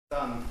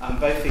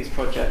Both these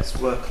projects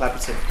were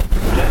collaborative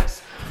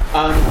projects.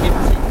 In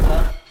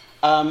particular,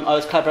 I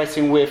was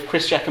collaborating with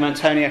Chris Giacomo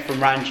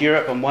from RAND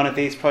Europe on one of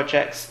these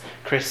projects.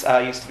 Chris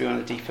used to be one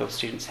of the DPhil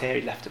students here.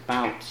 He left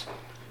about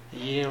a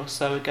year or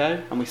so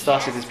ago, and we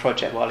started this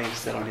project while he was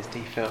still on his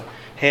DPhil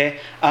here.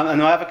 And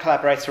my other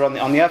collaborator on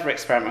the other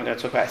experiment I'm going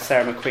to talk about is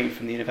Sarah McQueen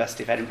from the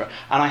University of Edinburgh.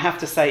 And I have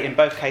to say, in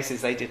both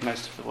cases, they did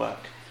most of the work.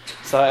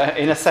 So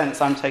in a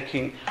sense, I'm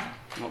taking...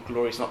 not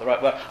glory is not the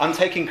right word. I'm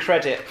taking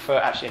credit for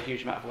actually a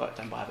huge amount of work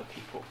done by other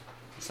people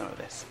in some of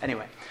this.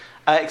 Anyway,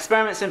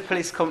 experiments in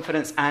police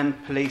confidence and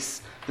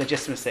police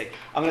legitimacy.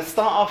 I'm going to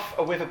start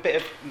off with a bit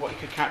of what you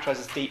could characterise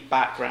as deep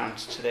background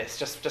to this,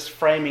 just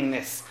framing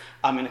this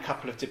in a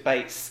couple of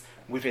debates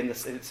within the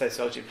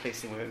sociology of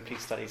policing, within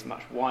police studies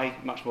much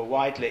more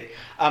widely.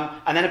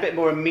 And then a bit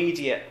more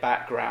immediate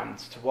background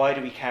to why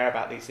do we care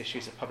about these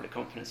issues of public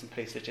confidence and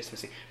police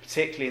legitimacy,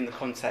 particularly in the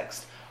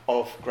context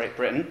of Great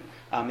Britain.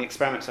 The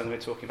experiments I'm going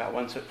to be talking about,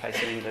 one took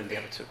place in England, the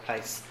other took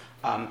place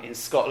in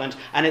Scotland,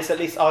 and it's at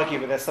least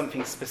arguable there's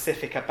something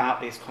specific about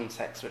these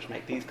contexts which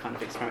make these kind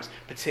of experiments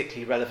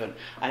particularly relevant,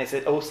 and it's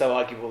also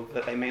arguable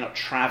that they may not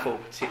travel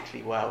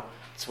particularly well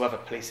to other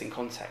policing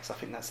contexts. I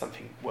think that's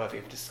something worthy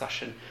of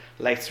discussion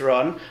later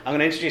on. I'm going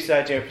to introduce the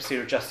idea of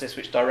procedural justice,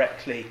 which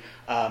directly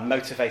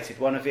motivated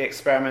one of the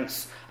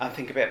experiments, and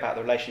think a bit about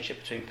the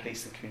relationship between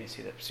police and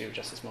community that procedural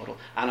justice model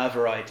and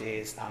other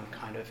ideas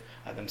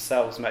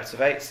themselves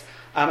motivates.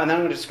 And then I'm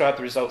going to describe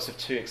the results of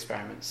two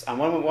experiments. And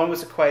one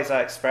was a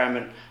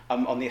quasi-experiment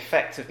on the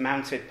effect of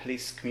mounted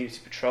police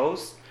community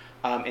patrols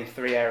in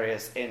three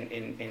areas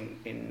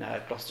in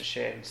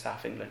Gloucestershire, in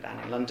South England and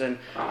in London.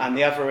 And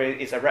the other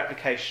is a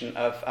replication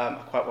of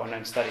a quite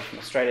well-known study from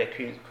Australia,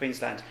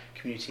 Queensland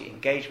Community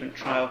Engagement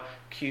Trial,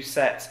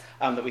 QSET,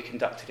 that we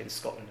conducted in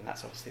Scotland, and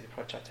that's obviously the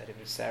project I did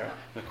with Sarah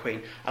McQueen.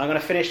 And I'm going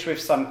to finish with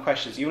some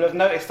questions. You will have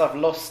noticed I've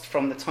lost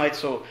from the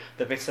title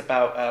the bit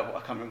about, I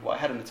can't remember what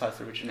I had on the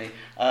title originally,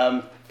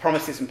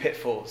 promises and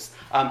pitfalls.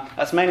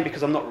 That's mainly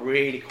because I'm not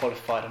really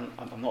qualified.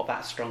 I'm not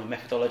that strong a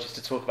methodologist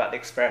to talk about the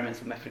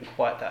experimental method in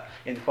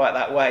quite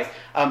that way.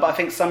 But I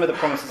think some of the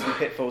promises and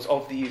pitfalls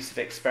of the use of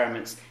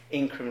experiments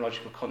in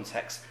criminological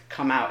contexts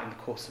come out in the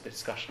course of the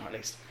discussion, or at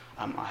least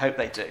I hope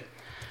they do.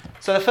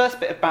 So the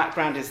first bit of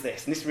background is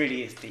this, and this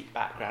really is deep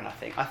background, I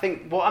think. I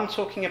think what I'm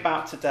talking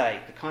about today,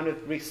 the kind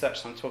of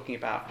research I'm talking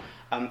about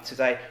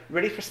today,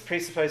 really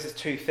presupposes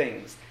two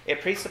things.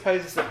 It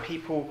presupposes that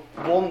people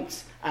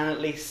want and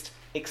at least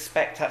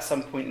expect at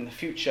some point in the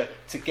future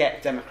to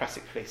get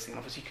democratic policing.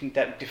 Obviously, you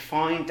can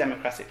define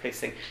democratic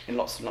policing in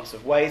lots and lots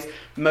of ways.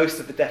 Most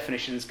of the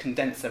definitions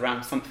condense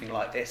around something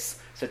like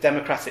this. So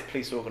democratic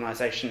police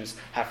organisations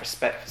have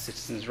respect for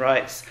citizens'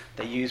 rights,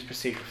 they use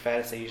procedural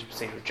fairness, they use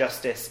procedural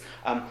justice,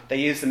 they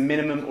use the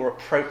minimum or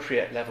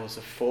appropriate levels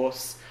of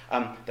force,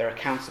 they're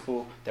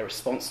accountable, they're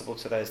responsible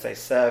to those they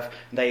serve,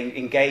 they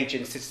engage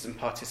in citizen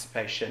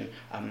participation,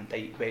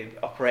 they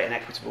operate in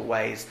equitable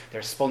ways,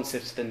 they're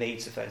responsive to the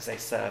needs of those they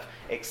serve,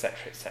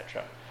 etc.,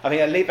 etc. I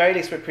think at the very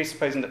least we're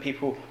presupposing that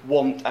people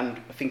want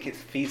and think it's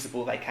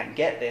feasible they can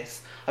get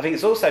this. I think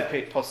it's also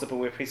possible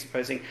we're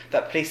presupposing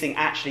that policing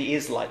actually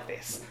is like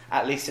this,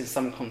 at least in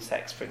some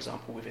contexts, for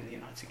example, within the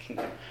United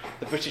Kingdom.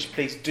 The British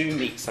police do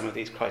meet some of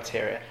these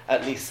criteria,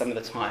 at least some of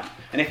the time.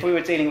 And if we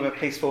were dealing with a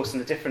police force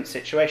in a different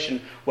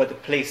situation where the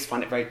police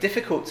find it very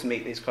difficult to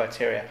meet these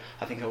criteria,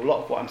 I think a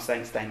lot of what I'm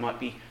saying today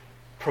might be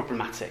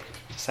problematic,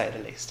 to say the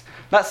least.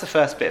 That's the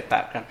first bit of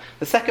background.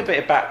 The second bit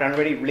of background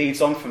really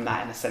leads on from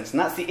that in a sense, and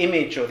that's the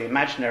image or the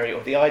imaginary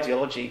or the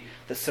ideology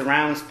that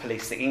surrounds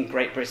policing in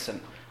Great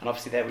Britain. And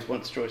obviously there we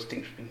want to draw a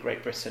distinction between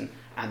Great Britain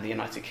and the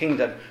United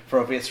Kingdom for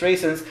obvious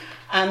reasons.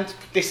 And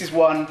this is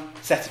one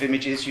set of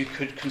images you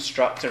could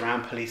construct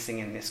around policing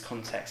in this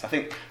context. I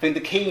think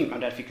the key, I don't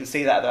know if you can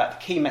see that,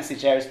 the key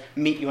message there is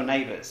meet your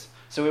neighbours.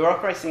 So we were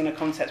operating in a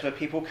context where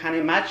people can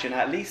imagine,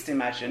 at least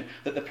imagine,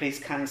 that the police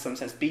can in some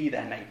sense be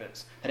their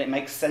neighbours, that it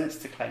makes sense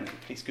to claim that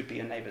the police could be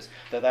your neighbours,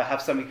 that they'll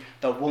have something,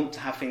 they'll want to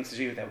have things to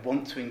do, they'll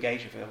want to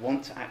engage with you, they'll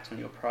want to act on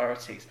your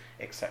priorities,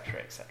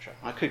 etc., etc.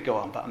 I could go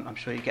on, but I'm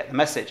sure you get the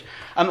message.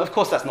 Of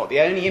course, that's not the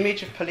only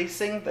image of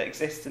policing that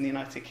exists in the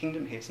United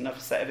Kingdom. Here's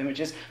another set of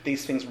images.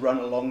 These things run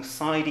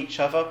alongside each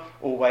other,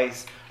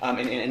 always and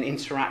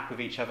interact with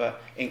each other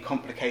in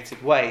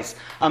complicated ways.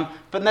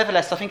 But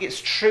nevertheless, I think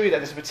it's true that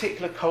there's a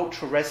particular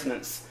cultural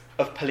resonance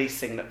of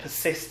policing that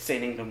persists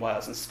in England,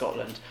 Wales and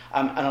Scotland.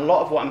 And a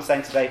lot of what I'm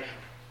saying today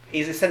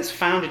is in a sense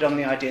founded on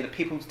the idea that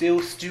people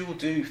still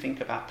do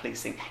think about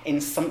policing in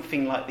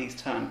something like these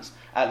terms,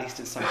 at least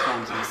in some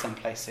times and in some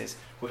places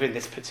within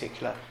this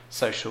particular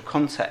social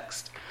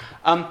context.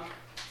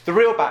 The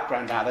real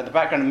background now, the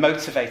background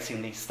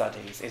motivating these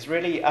studies, is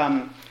really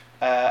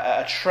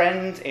a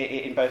trend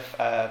in both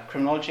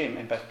criminology,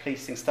 in both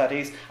policing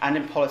studies, and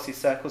in policy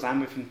circles,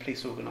 and within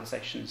police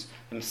organisations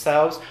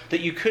themselves, that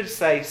you could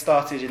say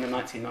started in the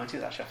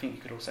 1990s. Actually, I think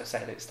you could also say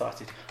that it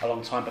started a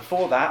long time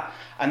before that.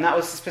 And that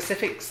was a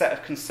specific set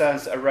of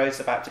concerns that arose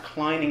about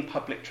declining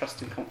public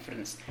trust and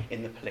confidence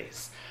in the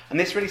police. And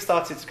this really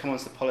started to come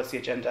onto the policy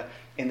agenda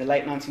in the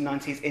late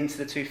 1990s into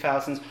the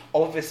 2000s,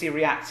 obviously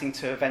reacting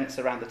to events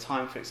around the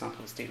time, for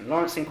example, the Stephen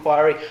Lawrence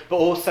inquiry, but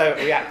also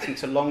reacting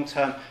to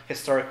long-term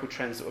historical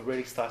trends that were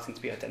really starting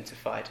to be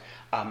identified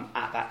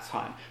at that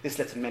time. This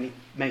led to many,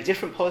 many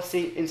different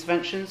policy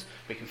interventions.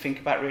 We can think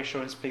about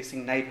reassurance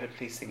policing, neighbourhood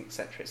policing,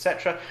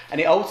 etc.,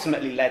 and it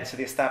ultimately led to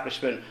the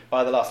establishment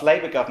by the last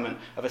Labour government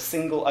of a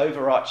single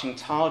overarching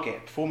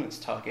target, performance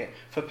target,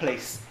 for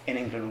police in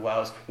England and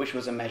Wales, which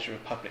was a measure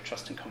of public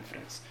trust and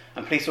confidence.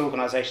 And police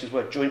organisations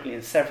were jointly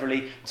and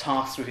severally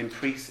tasked with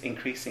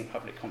increasing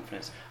public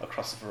confidence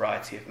across a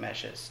variety of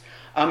measures.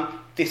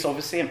 This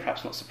obviously, and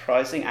perhaps not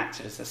surprising,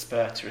 acted as a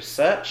spur to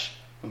research.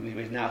 And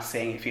we're now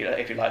seeing, if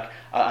you like,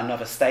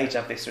 another stage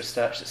of this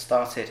research that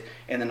started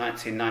in the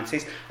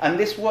 1990s. And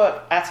this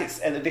work,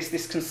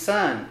 this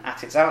concern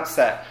at its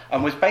outset,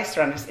 was based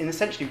around this in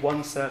essentially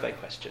one survey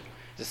question.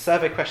 It's a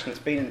survey question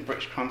that's been in the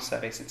British Crime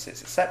Survey since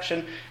its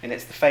inception, and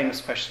it's the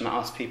famous question that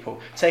asks people,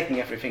 taking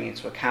everything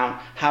into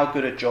account, how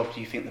good a job do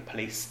you think the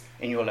police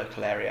in your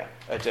local area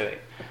are doing?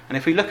 And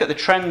if we look at the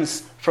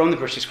trends from the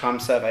British Crime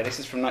Survey, this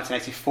is from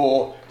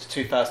 1984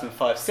 to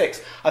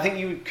 2005-06, I think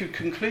you could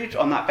conclude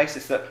on that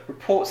basis that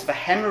reports of a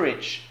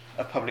hemorrhage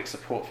of public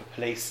support for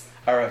police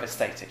are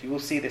overstated. You will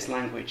see this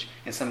language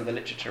in some of the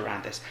literature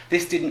around this.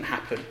 This didn't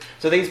happen.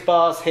 So these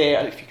bars here,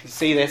 if you can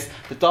see this,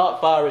 the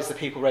dark bar is the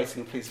people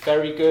rating the police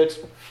very good.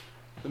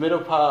 The middle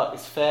part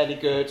is fairly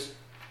good,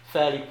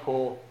 fairly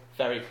poor,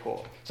 very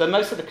poor. So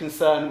most of the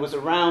concern was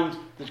around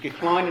the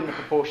decline in the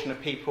proportion of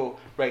people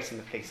rating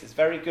the police as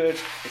very good. It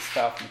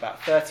fell from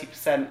about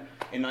 30%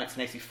 in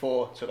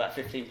 1984 to about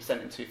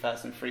 15% in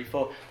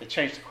 2003-04. They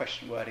changed the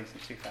question wordings in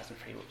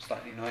 2003, which was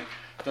slightly annoying.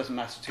 It doesn't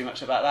matter too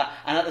much about that.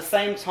 And at the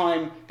same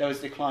time, there was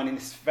a decline in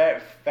this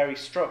very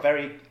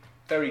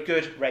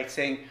good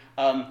rating.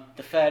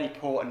 The fairly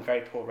poor and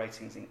very poor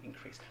ratings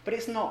increase. But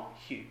it's not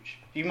huge.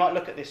 You might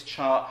look at this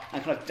chart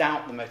and kind of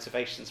doubt the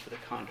motivations for the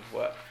kind of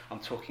work I'm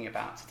talking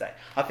about today.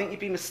 I think you'd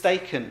be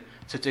mistaken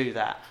to do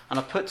that. And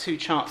I've put two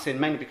charts in,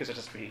 mainly because I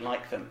just really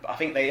like them. But I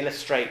think they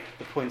illustrate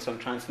the points I'm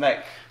trying to make.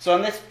 So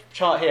on this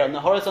chart here, on the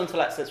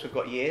horizontal axis, we've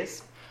got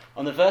years.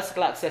 On the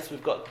vertical axis,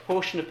 we've got the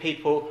proportion of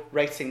people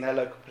rating their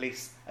local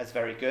police as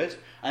very good.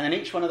 And then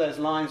each one of those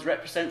lines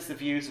represents the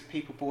views of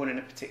people born in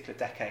a particular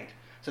decade.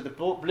 So the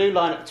blue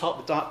line at the top,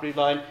 the dark blue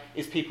line,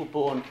 is people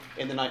born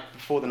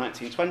before the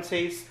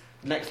 1920s.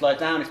 The next line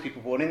down is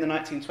people born in the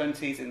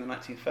 1920s, in the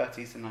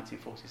 1930s, and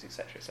 1940s,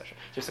 etc., etc.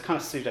 So it's a kind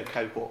of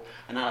pseudo-cohort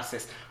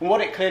analysis. And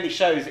what it clearly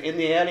shows, in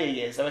the earlier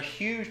years, there were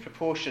huge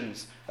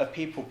proportions of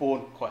people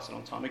born quite a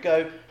long time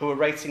ago who were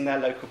rating their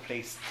local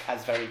police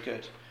as very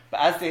good.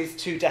 But as these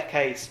 2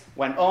 decades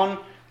went on,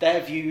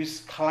 their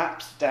views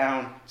collapsed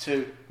down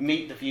to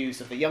meet the views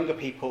of the younger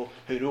people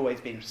who'd always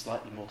been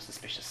slightly more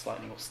suspicious,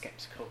 slightly more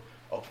sceptical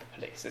of the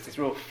police. There's this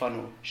real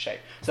funnel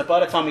shape. So by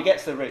the time we get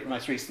to the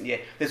most recent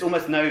year, there's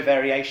almost no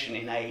variation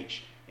in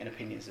age in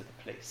opinions of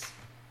the police.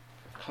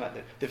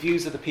 The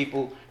views of the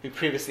people who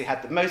previously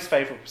had the most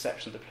favourable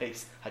perception of the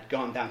police had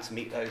gone down to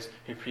meet those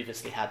who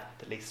previously had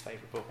the least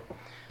favourable.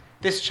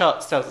 This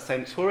chart tells the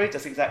same story,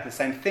 does exactly the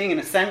same thing in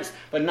a sense,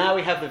 but now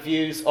we have the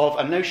views of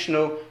a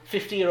notional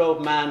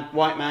 50-year-old man,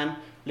 white man,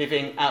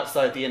 living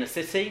outside the inner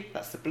city.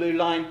 That's the blue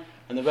line.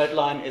 And the red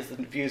line is the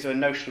views of a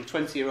notional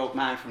 20-year-old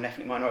man from an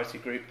ethnic minority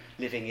group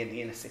living in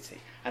the inner city.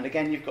 And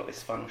again, you've got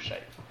this funnel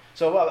shape.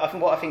 So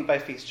what I think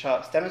both these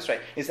charts demonstrate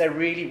is there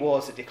really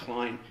was a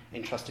decline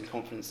in trust and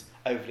confidence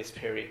over this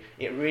period.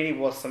 It really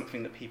was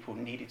something that people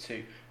needed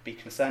to be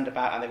concerned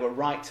about, and they were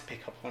right to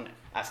pick up on it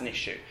as an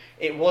issue.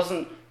 It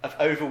wasn't of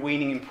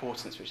overweening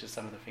importance, which is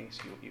some of the things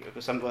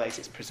some of the ways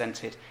it's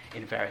presented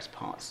in various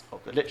parts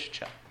of the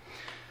literature.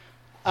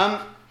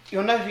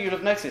 You'll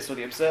have noticed, or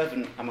the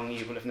observant among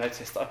you will have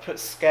noticed, that I've put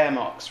scare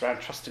marks around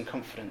trust and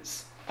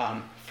confidence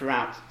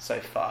throughout so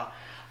far.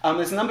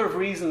 There's a number of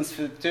reasons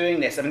for doing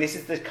this. I mean, this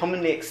is the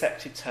commonly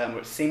accepted term, or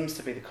it seems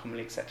to be the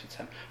commonly accepted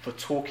term, for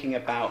talking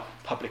about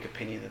public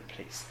opinion of the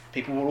police.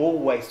 People will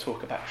always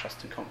talk about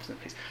trust and confidence in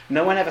the police.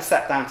 No one ever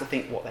sat down to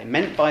think what they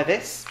meant by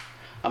this.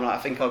 I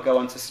think I'll go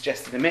on to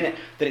suggest in a minute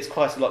that it's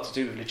quite a lot to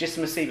do with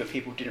legitimacy, but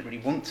people didn't really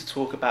want to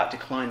talk about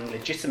declining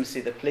legitimacy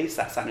of the police.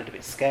 That sounded a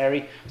bit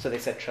scary, so they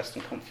said trust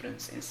and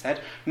confidence instead.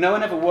 No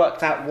one ever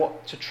worked out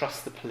what to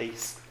trust the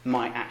police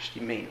might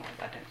actually mean.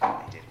 I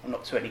don't think they did, or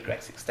not to any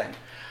great extent.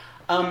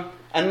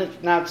 And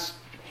now,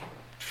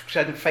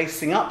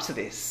 facing up to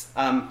this,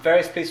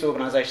 various police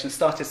organisations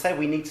started to say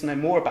we need to know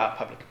more about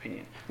public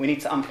opinion. We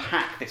need to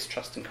unpack this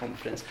trust and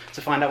confidence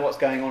to find out what's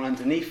going on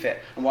underneath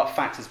it and what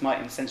factors might,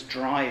 in a sense,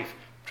 drive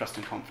trust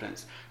and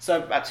confidence.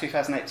 So about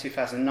 2008,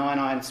 2009,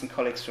 I and some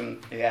colleagues from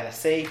the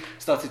LSE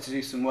started to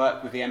do some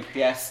work with the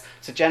MPS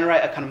to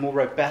generate a kind of more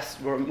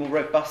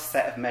robust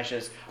set of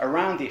measures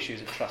around the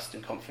issues of trust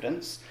and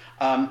confidence,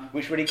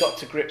 which really got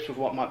to grips with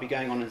what might be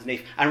going on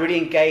underneath and really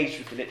engaged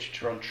with the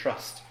literature on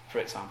trust for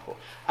example.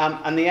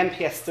 And the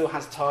MPS still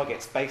has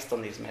targets based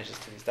on these measures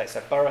to this day.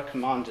 So borough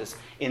commanders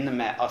in the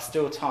Met are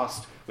still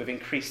tasked with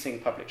increasing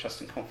public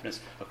trust and confidence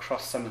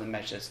across some of the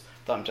measures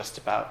that I'm just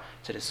about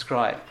to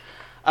describe.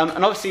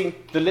 And obviously,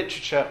 the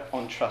literature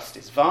on trust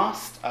is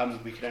vast.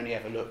 We can only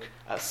ever look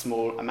at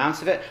small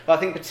amounts of it. But I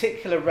think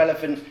particular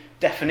relevant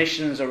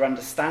definitions or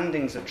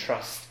understandings of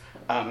trust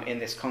in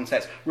this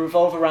context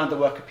revolve around the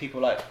work of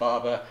people like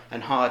Barber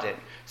and Hardin.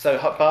 So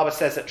Barber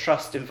says that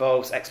trust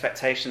involves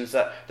expectations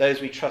that those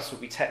we trust will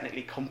be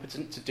technically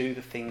competent to do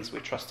the things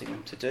we're trusting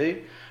them to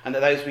do, and that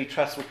those we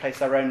trust will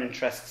place our own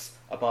interests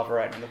above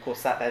our own. And of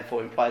course that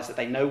therefore implies that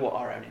they know what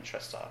our own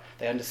interests are.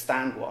 They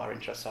understand what our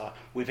interests are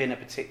within a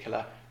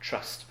particular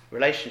trust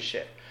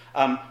relationship.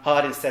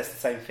 Hardin says the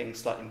same thing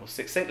slightly more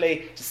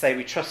succinctly. To say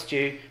we trust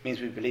you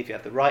means we believe you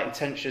have the right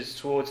intentions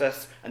towards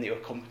us and that you're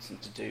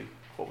competent to do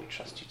what we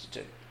trust you to do.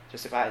 So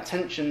it's about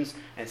intentions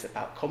and it's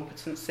about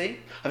competency.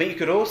 I think you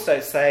could also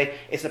say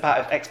it's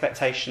about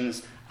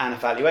expectations and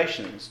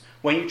evaluations.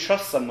 When you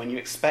trust someone, you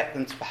expect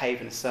them to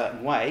behave in a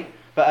certain way,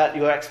 but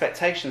your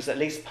expectations at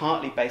least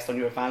partly based on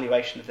your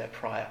evaluation of their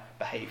prior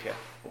behaviour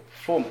or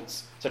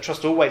performance. So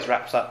trust always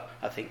wraps up,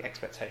 I think,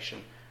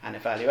 expectation and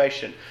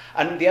evaluation.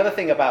 And the other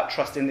thing about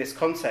trust in this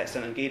context,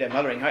 and Guido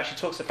Mullering, who actually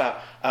talks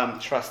about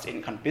trust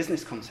in kind of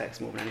business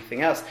context more than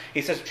anything else,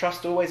 he says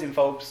trust always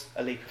involves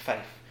a leap of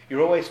faith.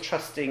 You're always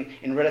trusting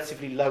in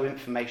relatively low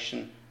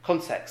information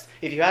context.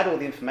 If you had all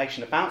the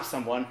information about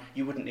someone,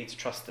 you wouldn't need to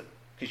trust them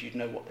because you'd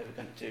know what they were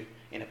going to do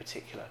in a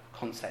particular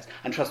context.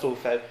 And trust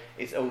also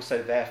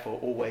therefore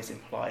always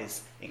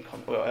implies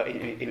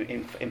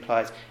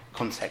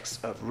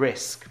context of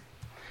risk.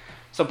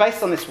 So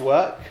based on this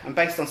work, and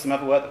based on some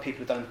other work that people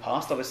have done in the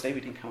past, obviously we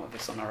didn't come up with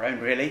this on our own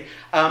really,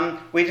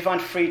 we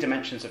defined 3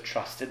 dimensions of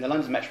trust in the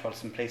London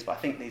Metropolitan Police, but I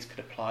think these could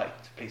apply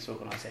to police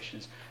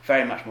organisations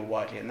very much more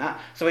widely than that.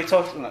 So we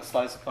talked, and that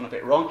slide's gone a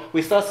bit wrong,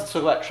 we started to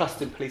talk about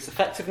trust in police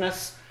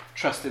effectiveness,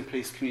 trust in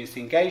police community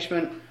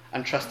engagement,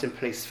 and trust in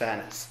police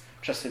fairness.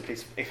 Trust in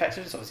police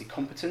effectiveness, obviously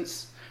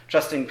competence.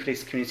 Trust in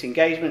police community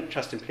engagement,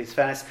 trust in police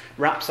fairness,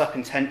 wraps up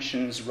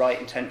intentions, right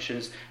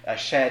intentions,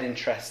 shared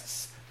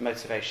interests,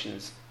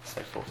 motivations,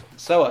 so forth and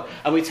so on.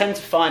 And we tend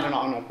to find, and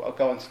I'll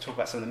go on to talk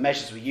about some of the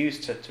measures we use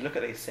to look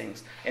at these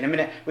things in a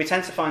minute, we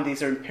tend to find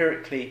these are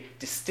empirically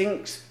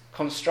distinct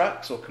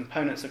constructs or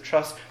components of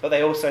trust, but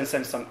they also in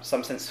some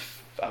sense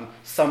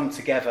sum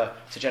together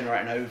to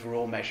generate an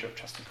overall measure of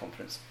trust and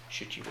confidence,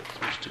 should you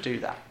wish to do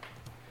that.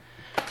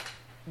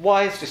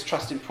 Why is this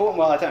trust important?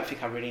 Well, I don't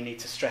think I really need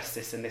to stress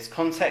this in this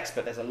context,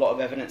 but there's a lot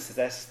of evidence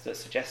that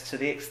suggests to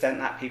the extent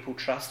that people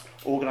trust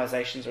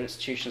organisations or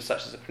institutions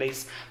such as the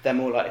police, they're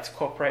more likely to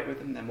cooperate with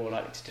them, they're more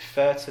likely to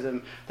defer to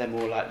them, they're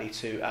more likely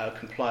to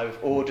comply with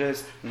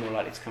orders, they're more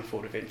likely to come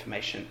forward with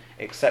information,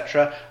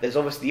 etc. There's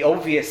obviously the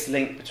obvious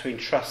link between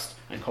trust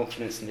and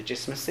confidence and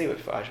legitimacy,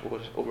 which I've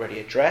already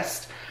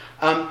addressed.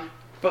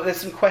 But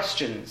there's some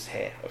questions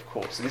here, of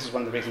course, and this is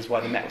one of the reasons why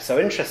the Met was so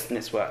interested in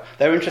this work.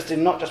 They were interested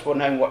in not just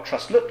knowing what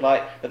trust looked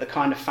like, but the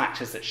kind of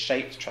factors that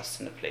shaped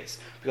trust in the police.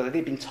 Because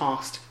they'd been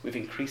tasked with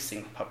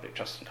increasing public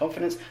trust and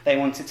confidence, they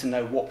wanted to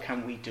know what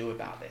can we do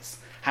about this?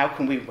 How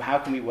can we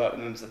work with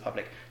members of the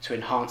public to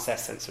enhance their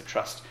sense of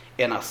trust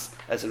in us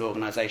as an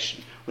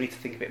organisation? We need to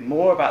think a bit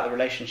more about the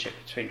relationship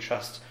between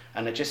trust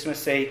and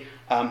legitimacy,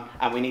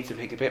 and we need to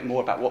think a bit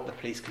more about what the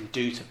police can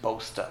do to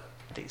bolster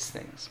these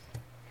things.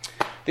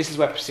 This is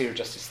where procedural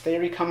justice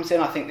theory comes in.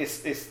 I think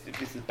this is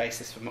the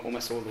basis for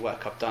almost all the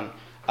work I've done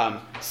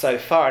so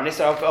far. And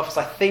this offers,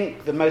 I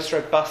think, the most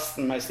robust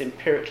and most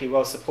empirically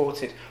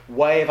well-supported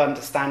way of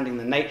understanding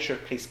the nature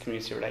of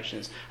police-community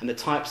relations and the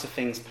types of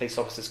things police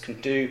officers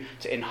can do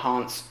to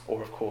enhance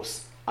or, of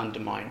course,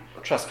 undermine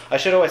trust. I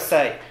should always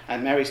say,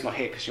 and Mary's not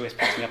here because she always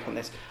puts me up on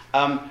this,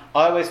 I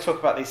always talk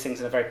about these things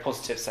in a very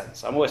positive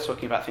sense. I'm always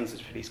talking about things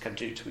that police can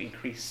do to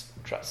increase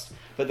trust.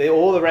 But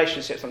all the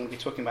relationships I'm going to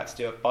be talking about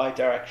today are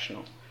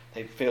bi-directional.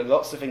 They feel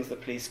lots of things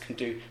that police can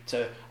do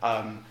to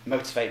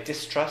motivate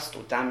distrust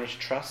or damage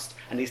trust,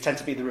 and these tend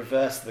to be the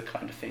reverse of the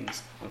kind of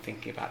things I'm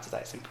thinking about today.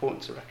 It's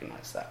important to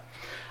recognise that.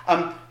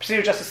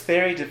 Procedural justice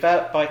theory,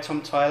 developed by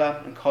Tom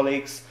Tyler and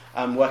colleagues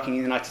working in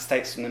the United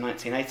States in the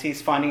 1980s,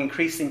 finding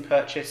increasing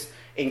purchase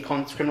in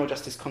criminal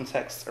justice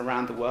contexts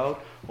around the world,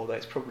 although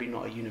it's probably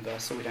not a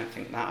universal, we don't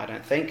think that, I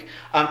don't think.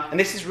 And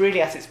this is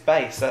really at its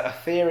base a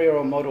theory or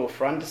a model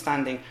for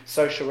understanding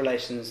social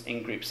relations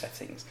in group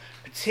settings,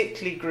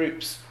 particularly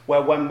groups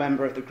where one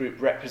member of the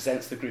group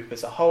represents the group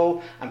as a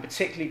whole, and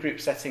particularly group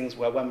settings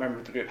where one member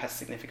of the group has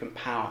significant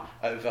power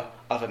over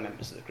other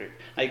members of the group.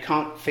 Now, you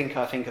can't think,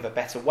 I think, of a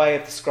better way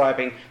of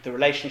describing the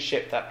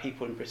relationship that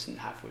people in Britain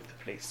have with the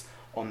police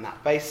on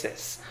that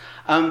basis.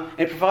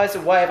 It provides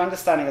a way of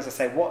understanding, as I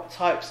say, what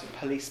types of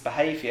police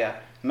behaviour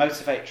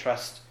motivate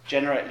trust,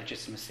 generate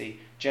legitimacy,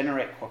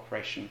 generate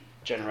cooperation,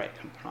 generate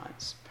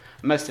compliance.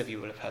 Most of you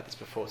will have heard this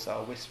before, so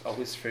I'll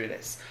whiz through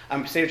this.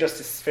 Procedural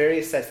justice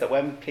theory says that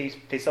when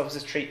police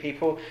officers treat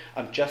people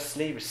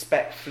justly,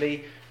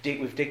 respectfully,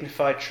 with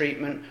dignified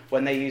treatment,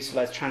 when they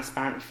utilise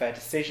transparent and fair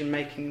decision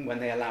making, when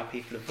they allow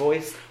people a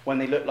voice, when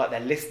they look like they're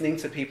listening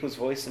to people's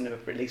voice and are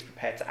at least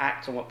prepared to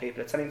act on what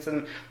people are telling to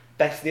them.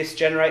 This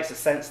generates a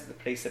sense that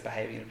the police are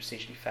behaving in a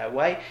procedurally fair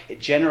way. It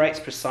generates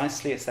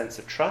precisely a sense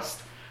of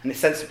trust. And this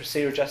sense of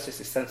procedural justice,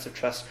 this sense of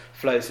trust,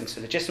 flows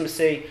into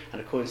legitimacy, and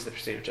according to the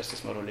procedural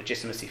justice model,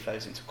 legitimacy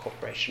flows into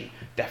cooperation,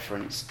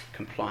 deference,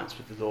 compliance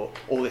with the law,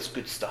 all this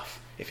good stuff,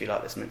 if you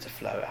like, that's meant to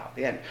flow out at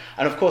the end.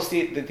 And of course,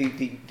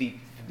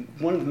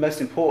 one of the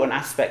most important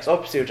aspects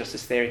of procedural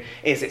justice theory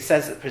is it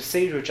says that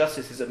procedural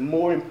justice is a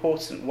more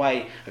important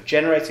way of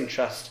generating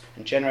trust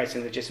and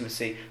generating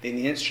legitimacy than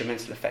the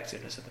instrumental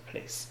effectiveness of the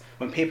police.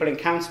 When people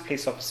encounter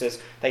police officers,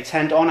 they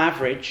tend, on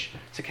average,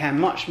 to care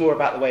much more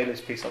about the way those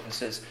police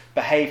officers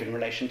behave in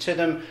relation to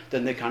them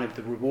than the kind of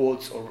the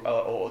rewards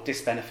or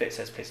disbenefits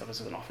those police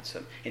officers can offer to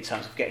them in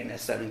terms of getting their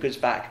stolen goods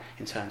back,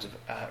 in terms of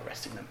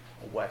arresting them,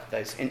 or whatever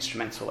those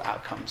instrumental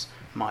outcomes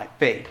might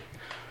be.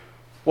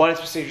 Why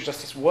does procedural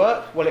justice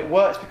work? Well, it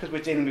works because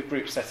we're dealing with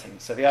group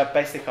settings. So the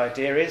basic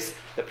idea is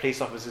that police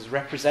officers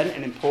represent, in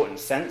an important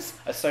sense,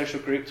 a social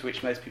group to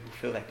which most people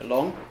feel they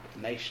belong: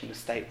 the nation, the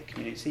state, the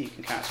community. You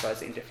can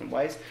characterise it in different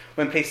ways.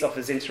 When police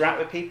officers interact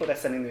with people, they're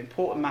sending them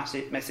important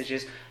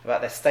messages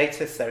about their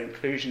status, their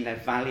inclusion, their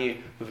value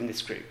within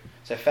this group.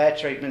 So fair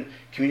treatment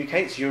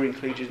communicates you're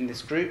included in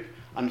this group.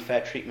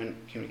 Unfair treatment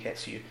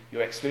communicates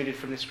you're excluded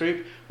from this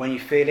group. When you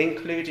feel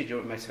included,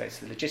 you're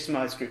motivated to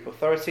legitimise group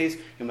authorities,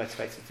 you're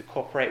motivated to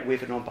cooperate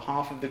with and on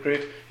behalf of the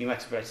group, you're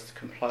motivated to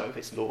comply with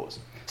its laws.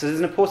 So there's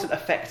an important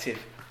effective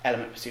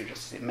element of procedural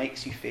justice. It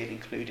makes you feel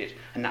included,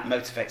 and that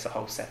motivates a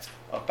whole set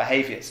of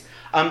behaviours.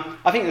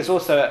 I think there's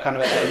also a kind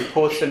of an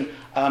important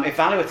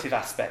evaluative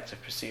aspect of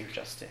procedural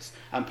justice.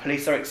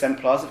 Police are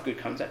exemplars of good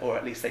conduct, or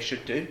at least they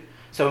should do.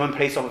 So when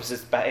police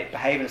officers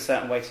behave in a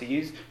certain way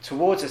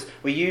towards us,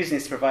 we're using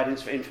this to provide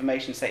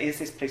information to say, is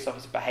this police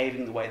officer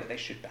behaving the way that they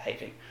should be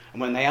behaving?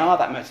 And when they are,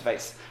 that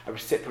motivates a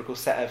reciprocal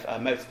set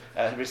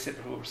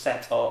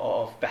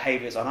of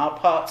behaviours on our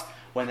part.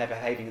 When they're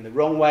behaving in the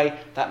wrong way,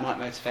 that might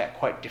motivate a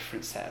quite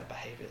different set of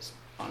behaviours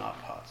on our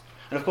part.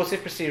 And of course,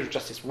 if procedural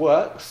justice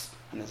works,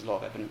 and there's a lot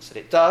of evidence that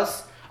it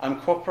does,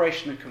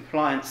 cooperation and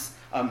compliance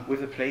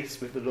with the police,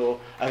 with the law,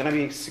 are going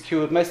to be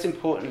secured most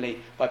importantly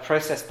by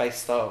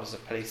process-based styles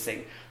of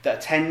policing that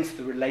attend to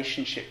the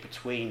relationship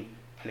between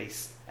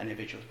police and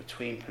individuals,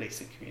 between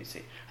police and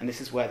community. And this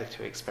is where the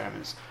two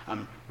experiments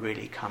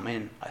really come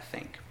in, I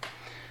think.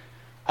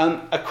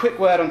 A quick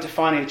word on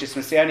defining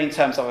legitimacy, only in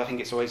terms of, I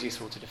think it's always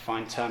useful to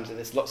define terms, and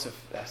there's lots of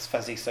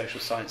fuzzy social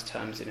science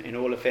terms in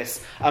all of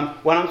this.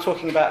 When I'm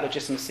talking about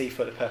legitimacy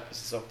for the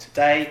purposes of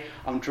today,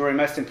 I'm drawing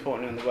most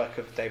importantly on the work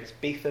of David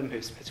Beetham,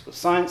 who's a political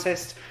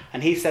scientist,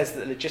 and he says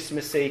that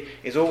legitimacy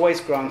is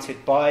always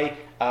granted by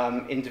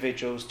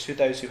individuals to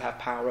those who have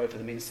power over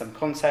them in some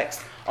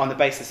context on the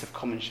basis of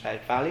common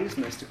shared values,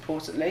 most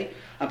importantly,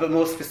 but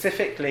more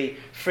specifically,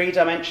 3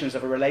 dimensions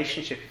of a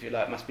relationship, if you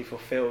like, must be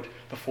fulfilled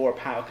before a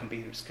power can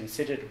be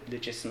considered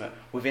legitimate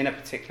within a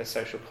particular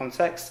social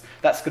context.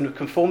 That's the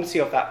conformity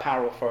of that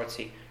power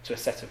authority to a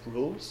set of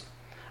rules,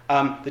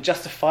 the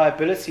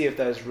justifiability of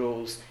those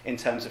rules in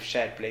terms of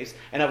shared beliefs.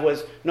 In other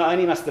words, not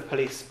only must the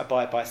police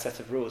abide by a set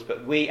of rules,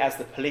 but we as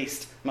the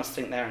police must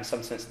think they're in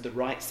some sense the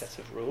right set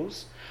of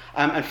rules.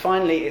 And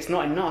finally, it's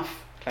not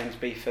enough, claims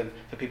Beetham,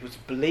 for people to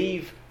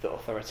believe that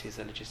authorities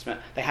are legitimate.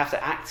 They have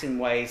to act in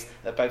ways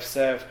that both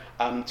serve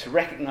to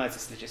recognise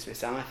this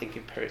legitimacy and, I think,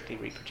 empirically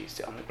reproduce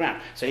it on the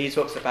ground. So he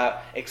talks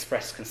about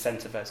express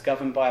consent of those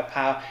governed by a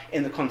power.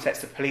 In the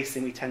context of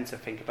policing, we tend to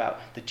think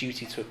about the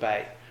duty to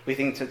obey. We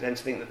tend to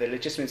think that the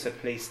legitimacy of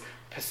police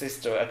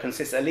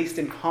consists, at least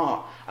in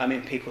part,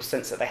 in people's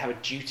sense that they have a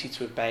duty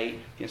to obey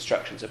the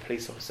instructions of a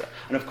police officer.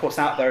 And of course,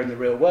 out there in the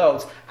real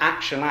world,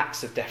 actual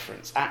acts of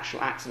deference, actual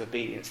acts of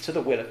obedience to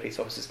the will of police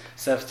officers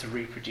serves to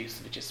reproduce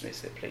the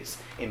legitimacy of the police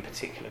in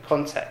particular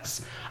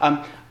contexts.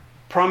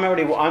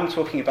 Primarily what I'm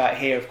talking about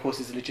here, of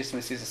course, is the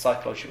legitimacy as a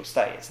psychological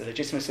state. It's the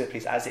legitimacy of the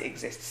police as it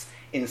exists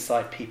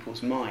inside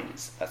people's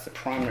minds. That's the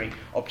primary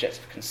object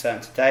of concern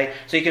today.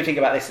 So you can think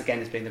about this again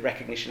as being the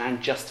recognition and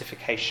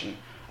justification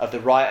of the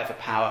right of a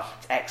power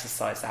to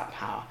exercise that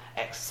power,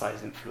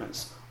 exercise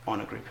influence on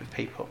a group of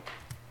people.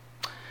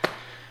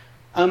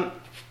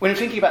 When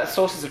thinking about the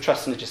sources of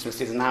trust and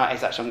legitimacy, and now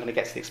is actually I'm going to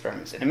get to the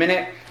experiments in a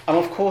minute,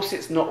 of course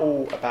it's not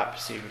all about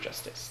procedural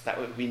justice. That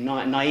would be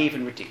naive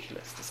and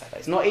ridiculous to say that.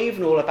 It's not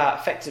even all about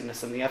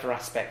effectiveness and the other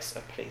aspects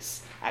of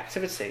police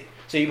activity.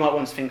 So you might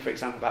want to think, for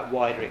example, about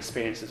wider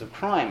experiences of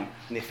crime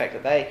and the effect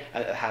that they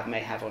may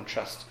have on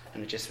trust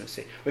and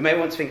legitimacy. We may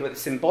want to think about the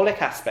symbolic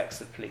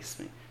aspects of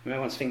policing. We may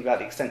want to think about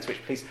the extent to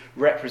which police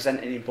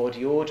represent and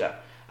embody order.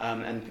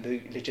 And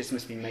the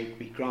legitimacy may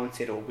be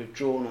granted or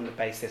withdrawn on the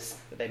basis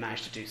that they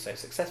manage to do so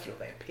successfully, or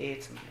they appear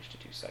to manage to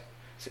do so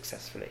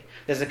successfully.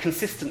 There's a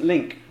consistent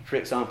link, for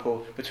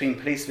example, between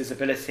police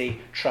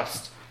visibility,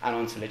 trust, and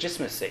onto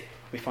legitimacy.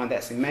 We find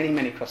that in many,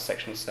 many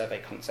cross-sectional survey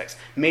contexts.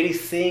 Merely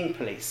seeing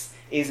police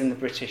is, in the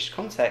British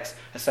context,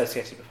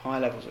 associated with high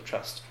levels of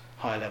trust,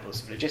 higher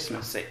levels of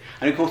legitimacy.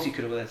 And of course you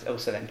could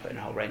also then put in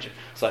a whole range of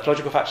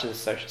psychological factors,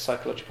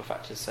 psychological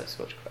factors,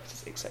 sociological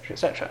factors, etc.,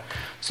 etc.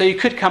 So you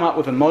could come up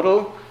with a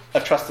model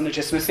of trust and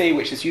legitimacy,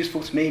 which is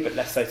useful to me, but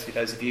less so to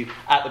those of you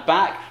at the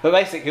back. But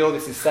basically all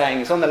this is saying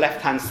is on the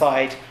left-hand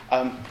side,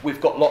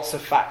 we've got lots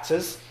of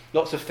factors,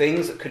 lots of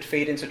things that could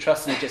feed into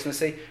trust and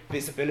legitimacy: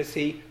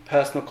 visibility,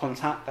 personal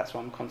contact, that's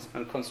what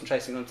I'm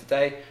concentrating on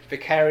today,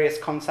 vicarious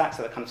contact,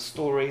 so the kind of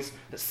stories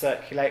that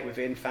circulate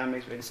within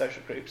families, within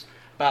social groups,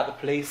 about the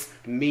police,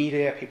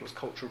 media, people's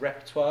cultural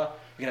repertoire.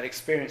 We can have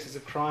experiences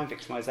of crime,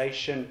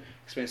 victimisation,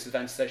 experiences of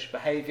antisocial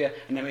behaviour,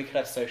 and then we could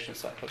have social and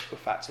psychological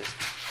factors.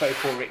 So,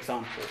 for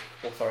example,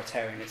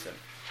 authoritarianism,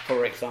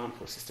 for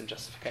example, system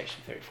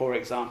justification theory, for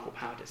example,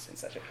 power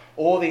distance, etc.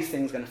 All these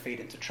things are going to feed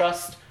into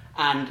trust,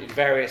 and in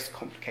various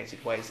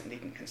complicated ways that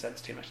needn't concern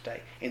us too much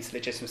today, into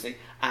legitimacy,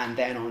 and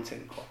then on to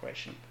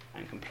cooperation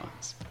and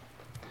compliance.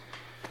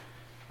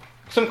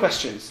 Some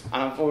questions,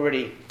 and I've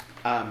already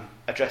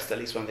addressed at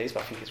least one of these,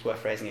 but I think it's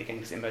worth raising again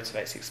because it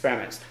motivates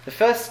experiments. The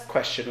first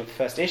question, or the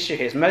first issue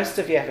here, is most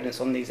of the evidence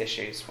on these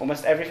issues,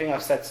 almost everything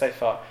I've said so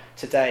far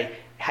today,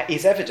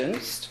 is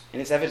evidenced,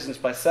 and it's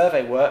evidenced by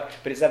survey work,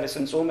 but it's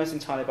evidenced almost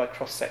entirely by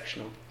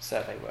cross-sectional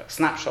survey work,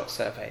 snapshot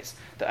surveys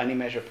that only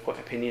measure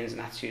opinions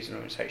and attitudes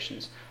and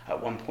orientations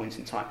at one point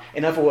in time.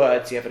 In other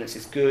words, the evidence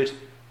is good,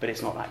 but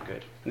it's not that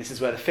good. And this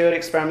is where the field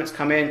experiments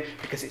come in,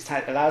 because it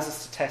allows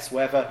us to test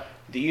whether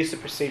the use of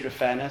procedural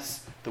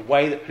fairness, the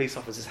way that police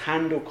officers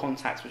handle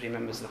contacts between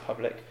members of the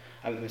public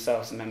and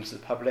themselves and members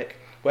of the public,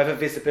 whether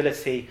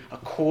visibility are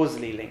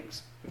causally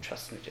linked with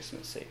trust and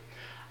legitimacy.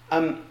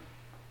 And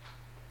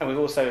we've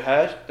also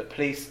heard that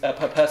police,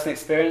 personal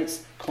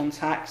experience,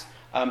 contact,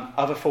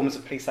 other forms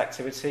of police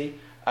activity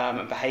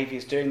and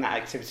behaviours during that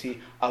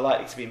activity are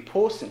likely to be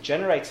important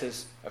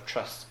generators of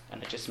trust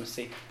and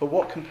legitimacy. But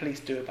what can police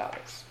do about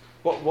this?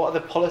 What are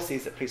the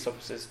policies that police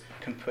officers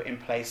can put in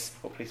place,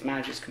 or police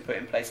managers can put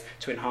in place,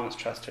 to enhance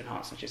trust, to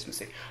enhance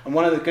legitimacy? And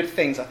one of the good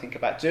things I think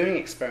about doing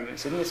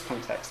experiments in this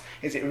context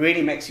is it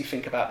really makes you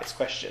think about this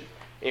question.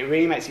 It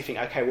really makes you think,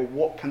 okay, well,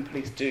 what can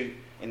police do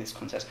in this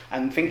context?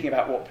 And thinking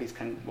about what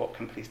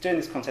can police do in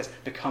this context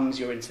becomes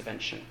your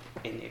intervention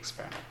in the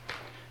experiment.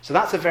 So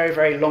that's a very,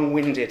 very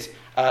long-winded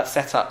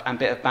setup and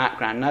bit of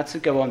background. Now to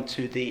go on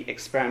to the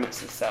experiments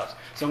themselves.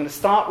 So I'm going to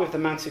start with the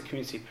Mounted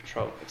Community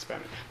Patrol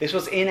experiment. This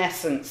was, in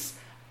essence,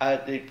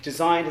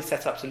 designed and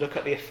set up to look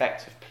at the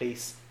effect of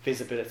police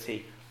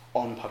visibility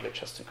on public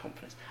trust and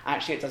confidence.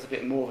 Actually, it does a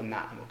bit more than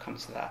that, and we'll come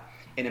to that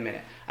in a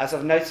minute. As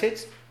I've noted,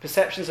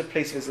 perceptions of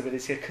police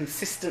visibility are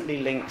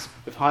consistently linked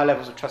with high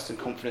levels of trust and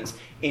confidence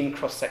in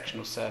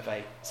cross-sectional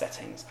survey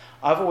settings.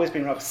 I've always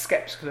been rather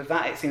sceptical of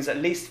that. It seems at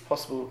least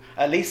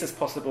as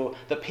possible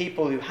that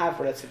people who have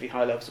relatively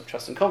high levels of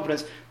trust and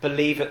confidence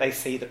believe that they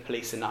see the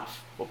police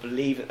enough, or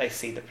believe that they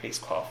see the police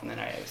quite often in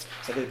their areas.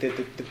 So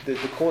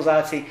the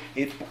causality,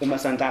 it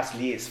almost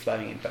undoubtedly is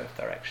flowing in both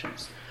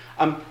directions.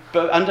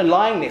 But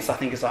underlying this, I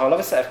think, is a whole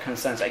other set of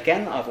concerns,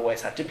 again, that I've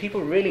always had. Do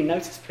people really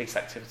notice police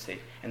activity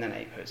in their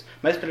neighbourhoods?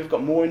 Most people have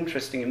got more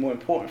interesting and more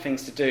important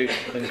things to do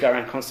than go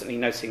around constantly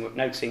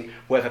noting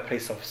whether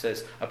police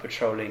officers are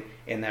patrolling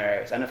in their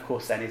areas. And, of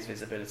course, then is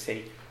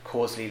visibility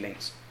causally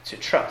linked to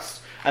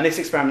trust. And this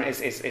experiment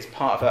is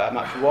part of a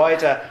much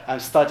wider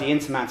study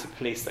into mounted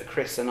police that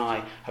Chris and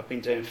I have been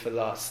doing for the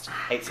last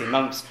 18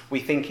 months. We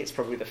think it's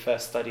probably the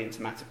first study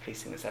into mounted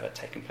policing that's ever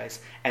taken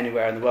place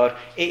anywhere in the world.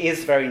 It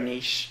is very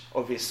niche,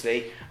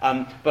 obviously,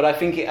 but I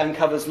think it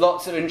uncovers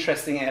lots of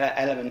interesting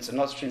elements and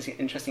lots of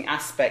interesting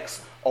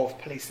aspects of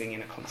policing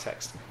in a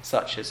context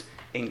such as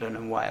England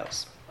and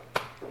Wales.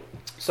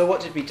 So what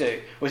did we do?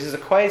 Well, this is a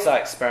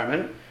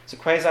quasi-experiment. It's a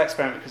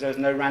quasi-experiment because there was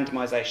no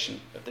randomisation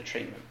of the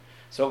treatment.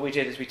 So what we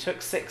did is we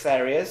took 6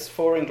 areas,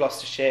 4 in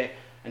Gloucestershire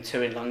and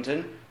 2 in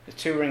London. The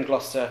 2 were in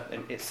Gloucester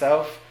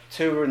itself,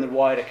 2 were in the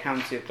wider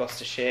county of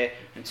Gloucestershire,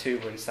 and 2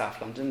 were in South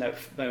London.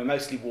 They were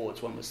mostly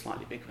wards, one was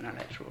slightly bigger than an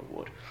electoral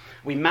ward.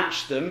 We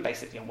matched them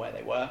basically on where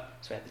they were.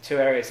 So we had the 2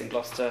 areas in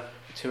Gloucester,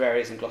 the 2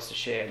 areas in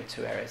Gloucestershire, and the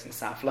 2 areas in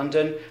South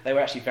London. They were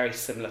actually very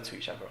similar to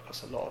each other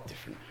across a lot of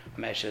different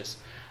measures.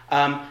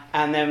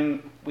 And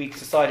then we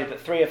decided that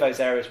 3 of those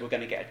areas were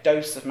going to get a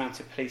dose of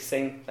mounted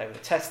policing. They were the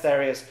test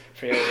areas.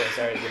 3 of those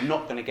areas were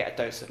not going to get a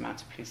dose of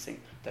mounted policing.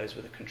 Those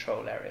were the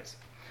control areas.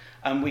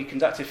 We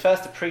conducted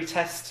first a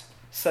pre-test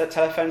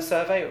telephone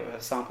survey with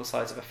a sample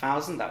size of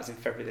 1,000. That was in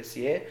February this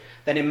year.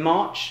 Then in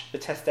March, the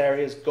test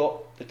areas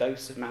got the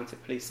dose of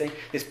mounted policing.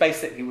 This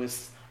basically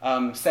was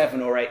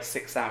 7 or 8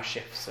 6-hour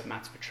shifts of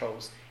mounted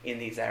patrols in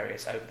these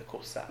areas over the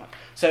course of that month.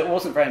 So it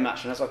wasn't very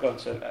much, and as I'll go on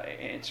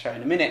to show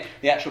in a minute,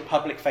 the actual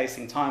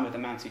public-facing time of the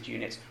mounted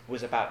units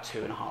was about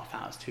 2.5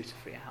 hours, 2 to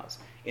 3 hours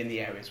in the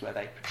areas where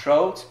they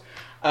patrolled.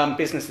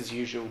 Business as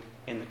usual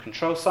in the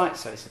control site,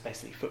 so this is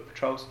basically foot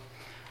patrols.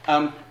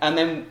 And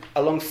then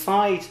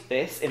alongside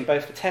this, in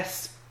both the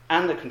tests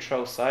and the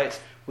control sites,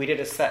 we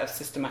did a set of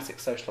systematic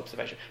social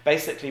observation.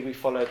 Basically, we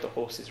followed the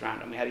horses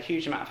around, and we had a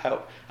huge amount of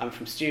help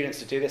from students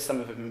to do this.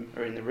 Some of them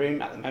are in the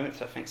room at the moment,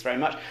 so thanks very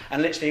much.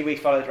 And literally, we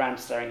followed around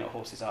staring at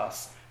horses'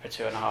 arse for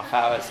 2.5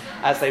 hours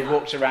as they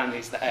walked around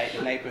these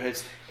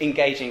neighbourhoods,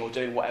 engaging or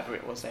doing whatever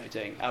it was they were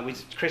doing.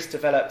 Chris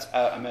developed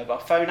a mobile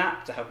phone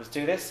app to help us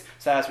do this.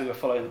 So as we were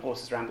following the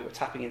horses around, we were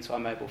tapping into our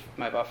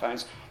mobile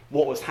phones,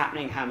 what was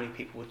happening, how many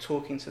people were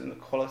talking to them, the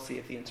quality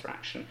of the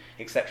interaction,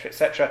 etc.,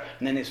 etc.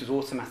 And then this was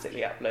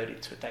automatically uploaded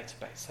to a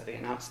database. So the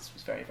analysis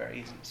was very, very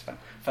easy. It was a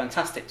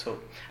fantastic tool.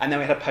 And then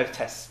we had a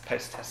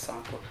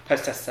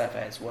post-test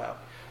survey as well.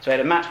 So we had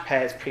a match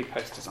pairs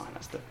pre-post design.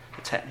 That's the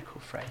technical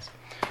phrase.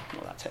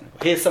 Not that technical.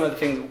 Here's some of the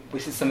things.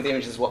 This is some of the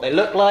images of what they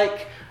look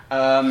like.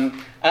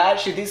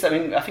 Actually, these. I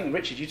mean, I think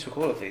Richard, you took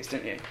all of these,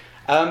 didn't you?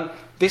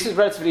 This is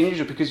relatively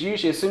unusual because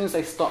usually, as soon as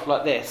they stop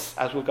like this,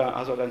 as we're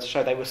going to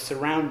show, they were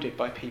surrounded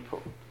by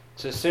people.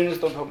 So as soon as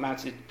the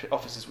mounted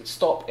officers would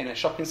stop in a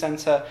shopping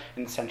centre,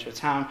 in the centre of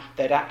town,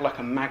 they'd act like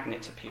a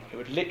magnet to people who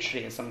would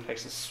literally, in some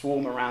cases,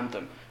 swarm around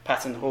them,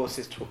 patting the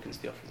horses, talking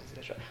to the officers,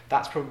 etc.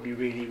 That's probably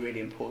really, really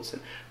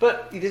important.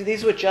 But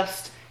these were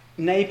just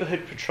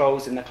neighbourhood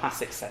patrols in the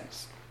classic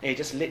sense. They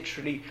just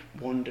literally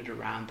wandered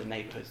around the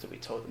neighbourhoods that we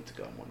told them to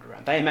go and wander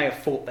around. They may have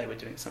thought they were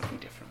doing something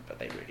different, but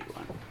they really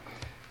weren't.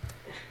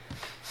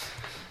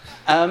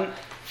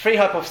 3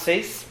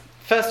 hypotheses.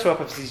 First 2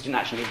 hypotheses didn't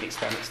actually need the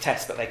experiment to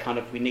test, but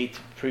we need to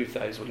prove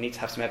those, or we need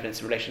to have some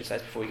evidence in relation to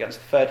those before we get into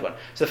the third one.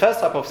 So the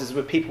first hypothesis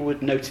was people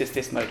would notice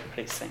this mode of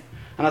policing.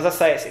 And as I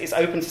say, it's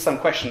open to some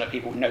question that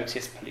people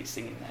notice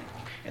policing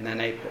in their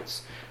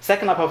neighbourhoods.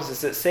 Second hypothesis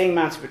is that seeing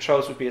mounted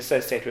patrols would be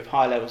associated with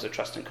high levels of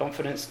trust and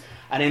confidence.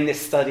 And in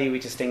this study, we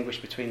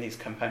distinguished between these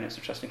components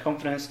of trust and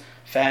confidence: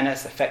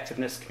 fairness,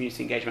 effectiveness,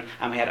 community engagement,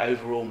 and we had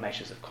overall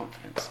measures of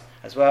confidence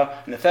as well.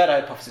 And the third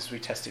hypothesis we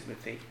tested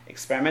with the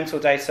experimental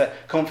data: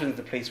 confidence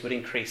of the police would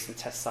increase in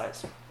test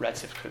sites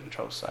relative to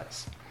control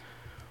sites.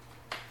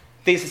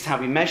 This is how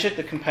we measured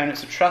the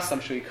components of trust. I'm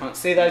sure you can't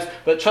see those,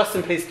 but trust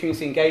and police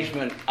community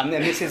engagement, and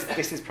then this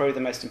is probably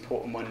the most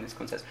important one in this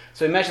context.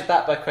 So we measured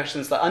that by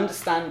questions that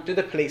understand: do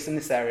the police in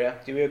this area,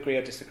 do we agree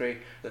or disagree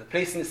that the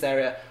police in this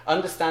area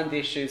understand the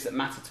issues that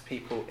matter to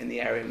people in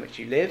the area in which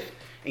you live,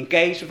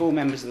 engage with all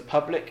members of the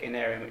public in the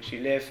area in which you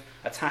live,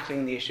 are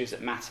tackling the issues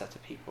that matter to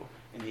people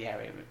in the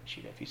area in which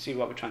you live. You see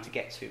what we're trying to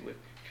get to with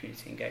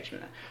community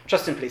engagement.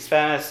 Trust in police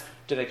fairness: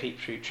 do they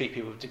treat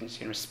people with dignity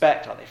and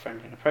respect? Are they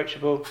friendly and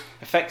approachable?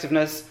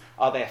 Effectiveness: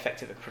 are they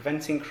effective at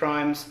preventing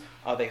crimes?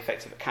 Are they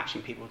effective at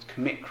catching people to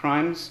commit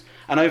crimes?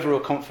 And overall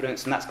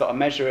confidence, and that's got a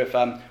measure of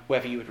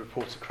whether you would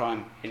report a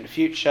crime in the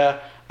future,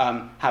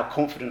 how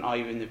confident are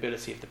you in the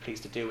ability of the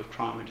police to deal with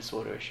crime and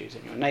disorder issues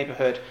in your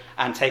neighbourhood,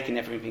 and taking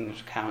everything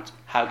into account,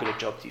 how good a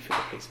job do you feel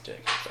the police are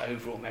doing? So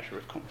overall measure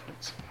of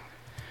confidence.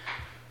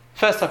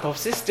 First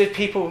hypothesis: did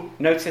people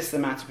notice the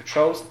amount of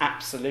patrols?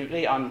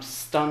 Absolutely. I'm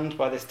stunned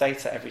by this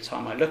data every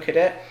time I look at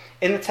it.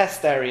 In the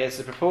test areas,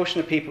 the proportion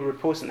of people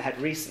reporting that had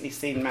recently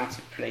seen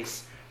mounted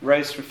police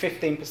rose from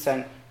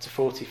 15% to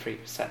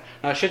 43%.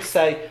 Now, I should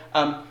say,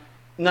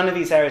 none of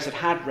these areas have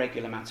had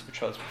regular mounted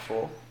patrols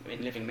before,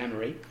 in living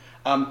memory.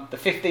 The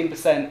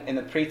 15% in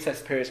the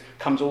pre-test period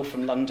comes all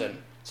from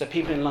London. So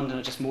people in London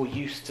are just more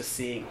used to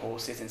seeing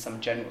horses in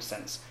some general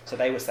sense. So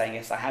they were saying,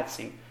 yes, I had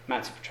seen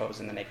mounted patrols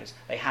in the neighbourhoods.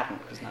 They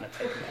hadn't, because none had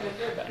taken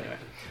it. But anyway,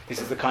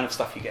 this is the kind of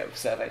stuff you get with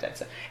survey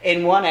data.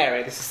 In one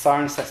area, this is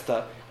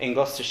Cirencester in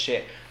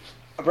Gloucestershire,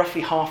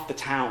 roughly half the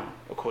town,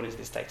 according to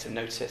this data,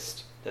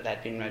 noticed that there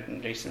had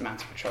been recent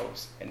mounted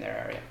patrols in their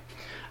area.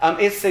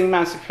 Is seeing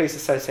mounted police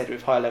associated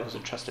with high levels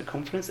of trust and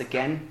confidence?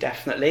 Again,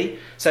 definitely.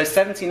 So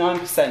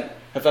 79%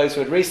 of those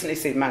who had recently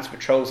seen mounted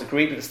patrols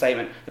agreed with the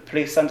statement that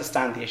police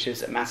understand the issues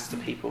that matter to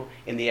people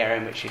in the area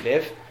in which you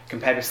live,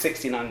 compared with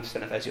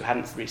 69% of those who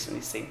hadn't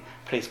recently seen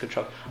police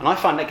control. And I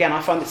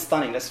find this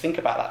stunning. Let's think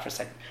about that for a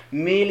second.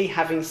 Merely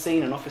having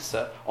seen an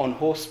officer on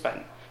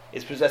horseback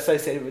is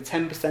associated with a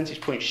 10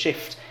 percentage point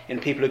shift in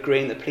people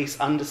agreeing that police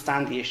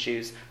understand the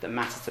issues that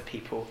matter to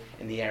people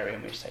in the area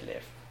in which they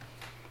live.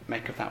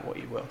 Make of that what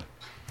you will.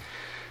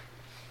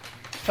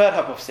 Third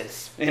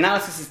hypothesis: the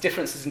analysis is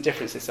differences and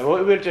differences. So what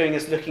we were doing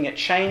is looking at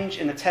change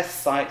in the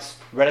test sites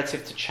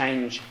relative to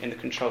change in the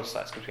control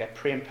sites, because we have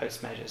pre and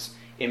post measures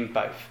in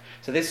both.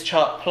 So this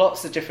chart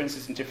plots the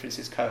differences and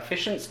differences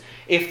coefficients.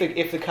 If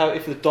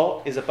the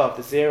dot is above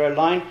the 0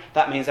 line,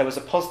 that means there was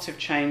a positive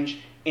change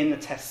in the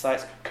test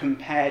sites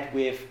compared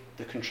with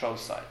the control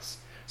sites.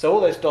 So all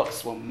those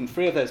dots,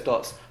 3 of those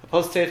dots are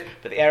positive,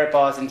 but the error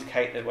bars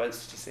indicate they weren't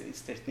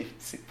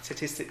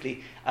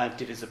statistically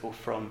divisible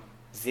from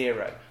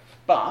 0.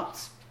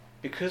 But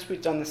because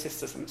we'd done the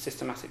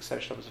systematic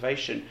social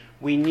observation,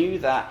 we knew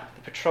that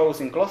the patrols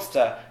in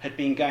Gloucester had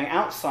been going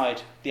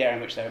outside the area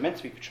in which they were meant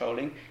to be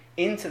patrolling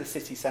into the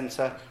city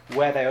centre,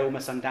 where they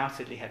almost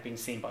undoubtedly had been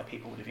seen by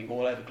people living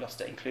all over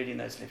Gloucester, including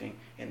those living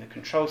in the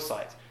control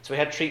site. So we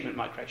had treatment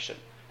migration.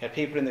 We had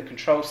people in the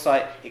control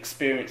site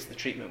experience the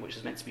treatment which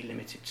was meant to be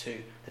limited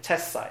to the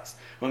test sites.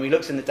 When we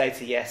looked in the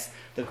data, yes,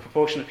 the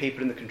proportion of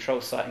people in the control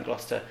site in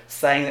Gloucester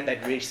saying that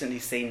they'd recently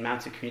seen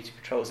mounted community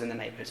patrols in the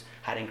neighbourhood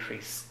had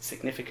increased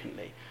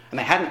significantly. And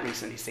they hadn't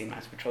recently seen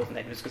mounted patrols in the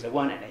neighbourhoods because there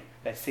weren't any.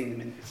 They'd seen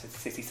them in the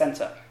city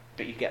centre.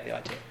 but you get the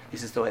idea.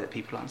 This is the way that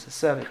people answer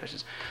survey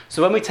questions.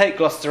 So when we take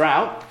Gloucester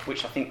out,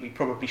 which I think we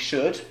probably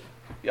should,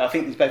 I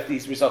think both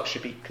these results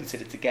should be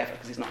considered together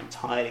because it's not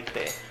entirely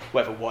clear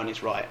whether one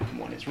is right and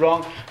one is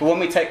wrong. But when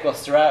we take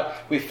Gloucester out,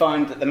 we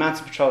find that the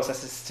mounted patrols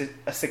has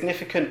a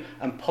significant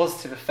and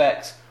positive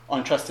effect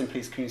on trust in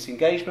police community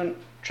engagement,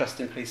 trust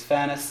in police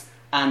fairness,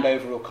 and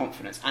overall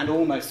confidence, and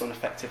almost on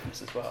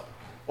effectiveness as well.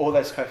 All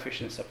those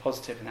coefficients are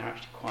positive and they're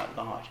actually quite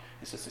large.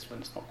 It's just this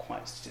one's not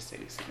quite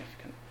statistically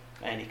significant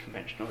at any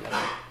conventional level.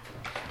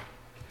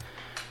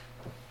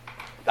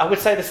 I would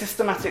say the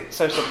systematic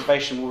social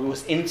observation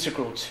was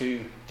integral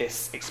to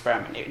this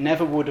experiment. It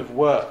never would have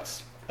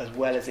worked as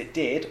well as it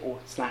did, or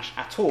 /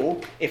 at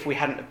all, if we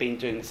hadn't have been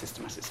doing the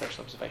systematic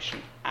social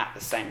observation at the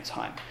same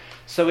time.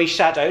 So we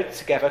shadowed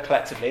together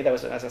collectively. There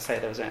was, as I say,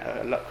 there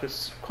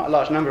was quite a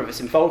large number of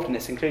us involved in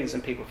this, including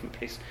some people from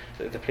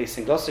the police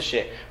in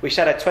Gloucestershire. We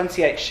shadowed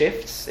 28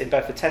 shifts in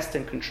both the test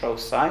and control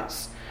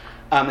sites.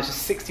 This was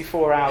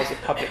 64 hours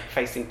of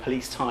public-facing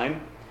police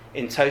time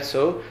in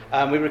total.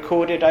 We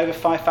recorded over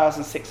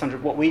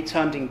 5,600 what we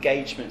termed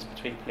engagements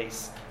between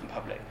police and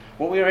public.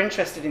 What we were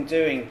interested in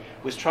doing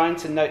was trying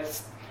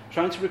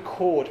to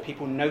record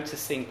people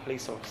noticing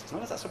police officers. Now,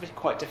 that's obviously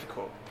quite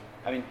difficult.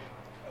 I mean,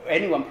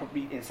 anyone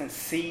probably, in a sense,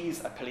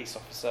 sees a police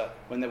officer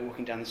when they're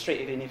walking down the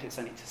street, even if it's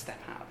only to step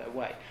out of their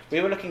way. We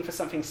were looking for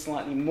something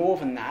slightly more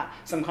than that,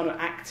 some kind of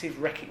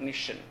active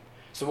recognition.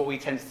 So what we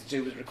tended to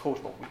do was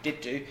record, what we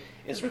did do,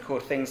 is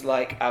record things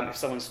like if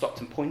someone stopped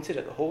and pointed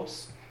at the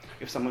horse,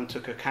 if someone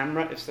took a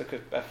camera, if they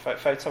took a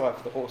photo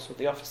of the horse or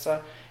the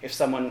officer, if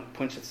someone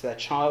pointed to their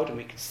child and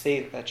we could see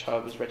that their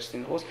child was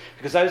registering the horse,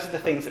 because those are the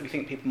things that we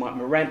think people might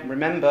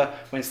remember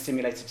when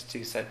stimulated to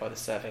do so by the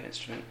survey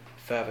instrument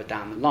further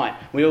down the line.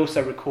 We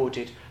also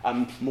recorded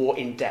more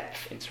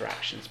in-depth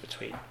interactions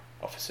between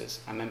officers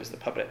and members of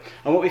the public.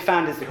 And what we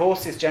found is the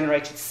horses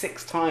generated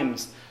 6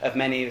 times as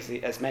many of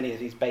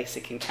these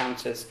basic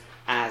encounters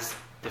as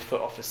the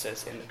foot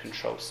officers in the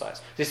control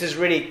sites. This is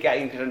really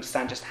getting to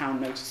understand just how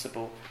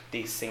noticeable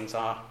these things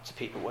are to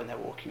people when they're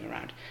walking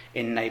around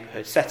in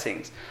neighbourhood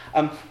settings.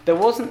 There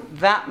wasn't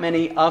that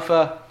many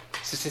other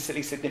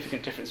statistically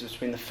significant differences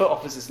between the foot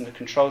officers in the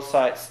control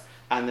sites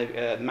and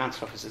the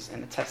mounted officers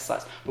in the test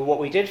sites. But what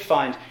we did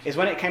find is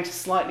when it came to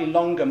slightly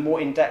longer,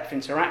 more in-depth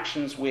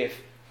interactions with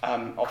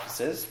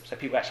officers, so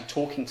people actually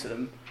talking to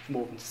them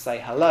more than to say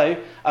hello,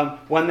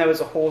 when there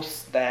was a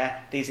horse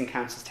there, these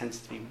encounters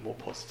tended to be more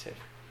positive.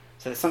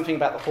 So there's something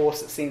about the horse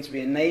that seemed to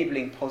be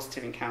enabling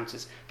positive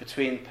encounters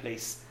between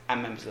police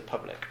and members of the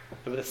public.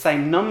 There were the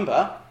same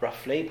number,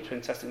 roughly,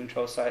 between test and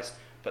control sites,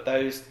 but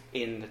those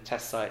in the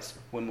test sites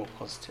were more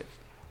positive.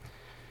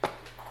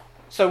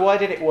 So why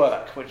did it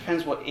work? Well, it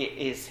depends what it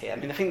is here. I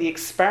mean, I think the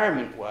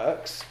experiment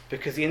works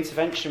because the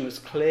intervention was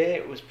clear,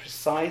 it was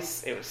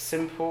precise, it was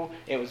simple,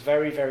 it was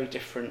very, very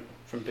different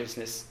from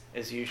business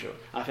as usual.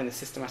 And I think the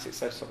systematic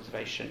social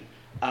observation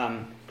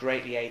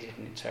greatly aided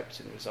in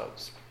interpreting the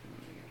results.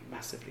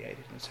 Massively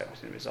aided in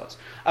interpreting the results.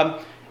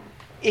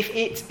 If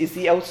it is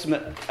the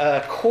ultimate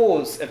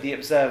cause of the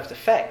observed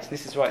effect,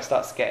 this is where it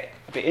starts to get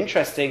a bit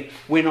interesting,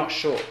 we're not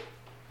sure.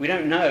 We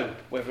don't know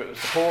whether it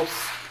was the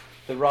horse,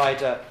 the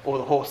rider, or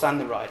the horse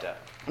and the rider.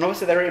 And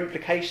obviously there are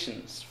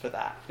implications for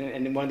that.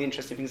 And one of the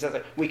interesting things is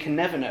that we can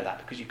never know that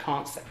because you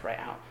can't separate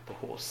out the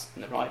horse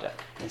and the rider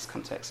in this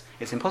context.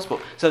 It's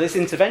impossible. So this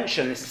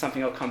intervention, this is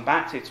something I'll come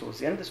back to towards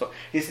the end of this talk,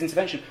 this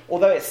intervention,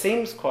 although it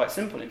seems quite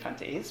simple, in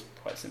fact it is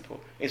quite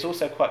simple, it's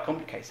also quite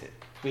complicated.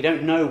 We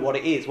don't know what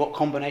it is, what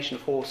combination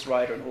of horse,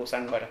 rider and horse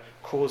and rider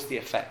caused the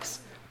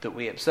effects that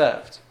we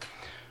observed.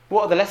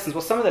 What are the lessons?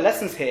 Well, some of the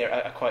lessons here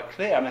are quite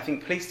clear. I mean, I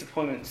think police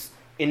deployments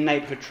in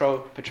neighbourhood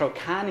patrol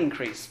can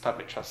increase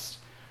public trust.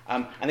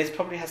 And this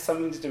probably has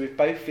something to do with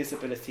both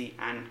visibility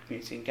and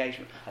community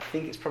engagement. I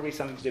think it's probably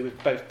something to do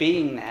with both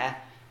being there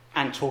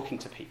and talking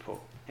to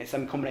people. It's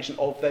some combination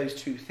of those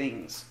two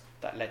things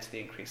that led to the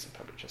increase in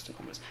public trust and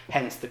confidence.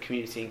 Hence the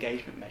community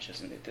engagement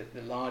measures and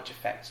the large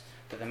effect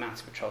that the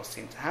mounted patrols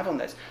seem to have on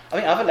those. I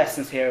think other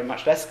lessons here are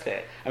much less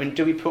clear. I mean,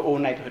 do we put all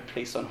neighbourhood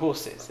police on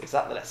horses? Is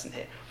that the lesson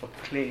here? Well,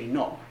 clearly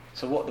not.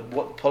 So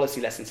what policy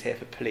lessons here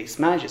for police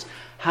managers?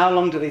 How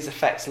long do these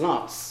effects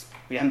last?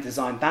 We haven't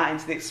designed that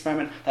into the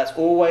experiment. That's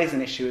always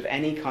an issue of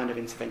any kind of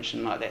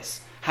intervention like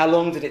this. How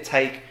long did it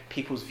take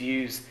people's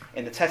views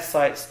in the test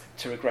sites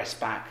to regress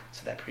back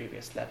to their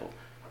previous level?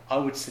 I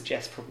would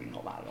suggest probably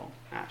not that long,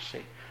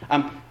 actually.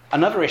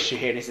 Another issue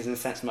here, and this is in a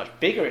sense a much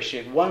bigger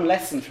issue, one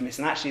lesson from this,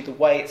 and actually the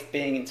way it's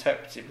being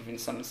interpreted within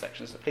some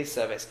sections of the police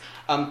service,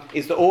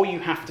 is that all you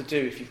have to do,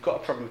 if you've got a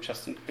problem with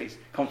trust and police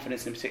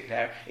confidence in a particular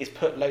area, is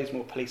put loads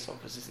more police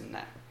officers in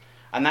there.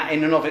 And that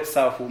in and of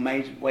itself will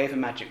wave a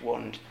magic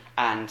wand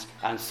and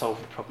solve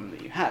the problem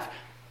that you have.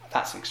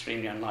 That's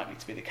extremely unlikely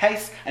to be the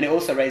case, and it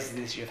also raises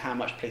the issue of how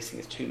much policing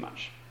is too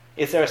much.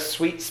 Is there a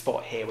sweet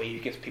spot here where you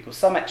give people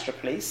some extra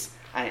police,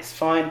 and it's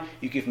fine,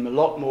 you give them a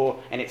lot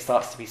more, and it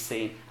starts to be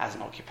seen as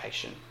an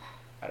occupation?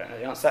 I don't know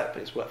the answer to that,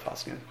 but it's worth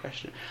asking the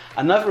question.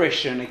 Another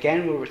issue, and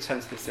again we'll return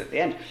to this at the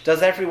end,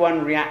 does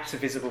everyone react to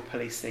visible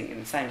policing in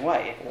the same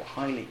way, or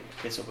highly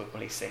visible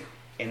policing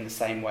in the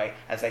same way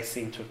as they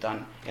seem to have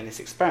done in this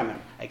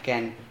experiment.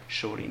 Again,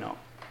 surely not.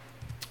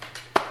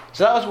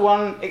 So that was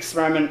one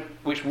experiment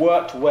which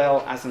worked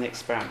well as an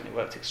experiment. It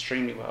worked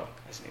extremely well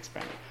as an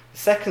experiment. The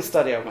second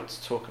study I want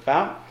to talk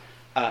about,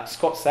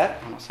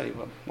 Scott-Set, I'll tell you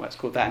why it's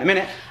called that in a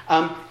minute,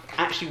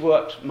 actually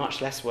worked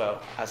much less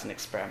well as an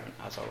experiment,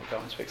 as I will go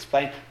on to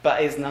explain,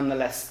 but is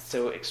nonetheless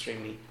still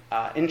extremely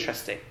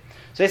interesting.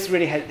 So this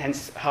really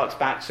hence harks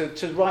back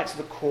to right to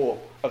the core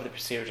of the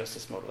procedural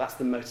justice model. That's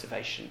the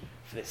motivation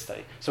for this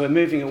study. So we're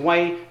moving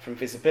away from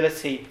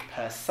visibility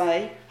per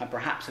se, and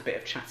perhaps a bit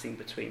of chatting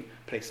between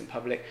police and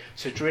public,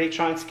 to really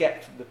trying to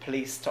get the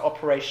police to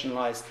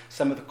operationalise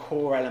some of the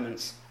core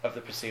elements of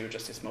the procedural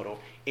justice model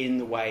in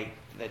the way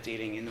they're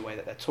dealing, in the way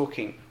that they're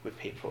talking with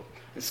people.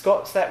 And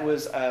Scott-Set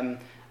was,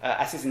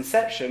 at its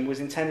inception, was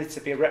intended to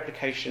be a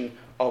replication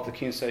of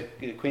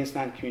the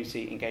Queensland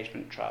Community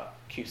Engagement Trial,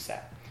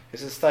 QSET.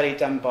 This is a study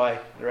done by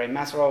Lorraine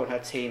Mazerol and her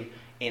team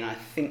in, I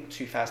think,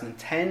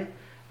 2010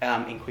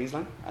 in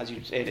Queensland, as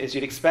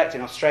you'd expect,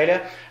 in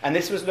Australia. And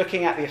this was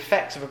looking at the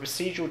effect of a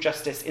procedural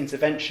justice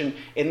intervention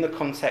in the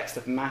context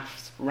of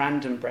mass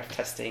random breath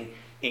testing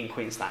in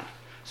Queensland.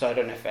 So I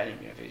don't know if any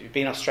of you have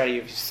been in Australia,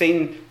 you've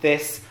seen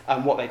this.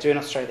 What they do in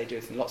Australia, they do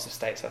it in lots of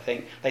states, I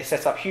think. They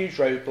set up huge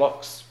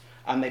roadblocks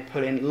and they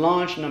pull in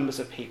large numbers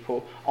of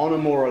people on a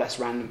more or less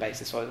random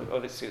basis. So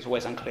obviously it's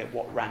always unclear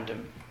what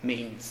random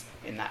means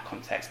in that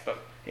context, but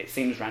it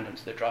seems random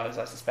to the drivers,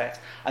 I suspect.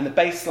 And the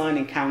baseline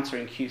encounter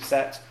in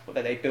QSET, what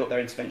they built their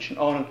intervention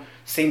on,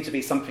 seemed to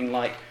be something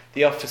like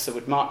the officer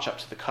would march up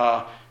to the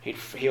car,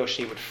 he or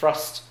she would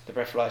thrust the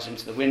breathalyzer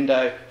into the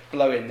window,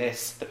 blow in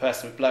this, the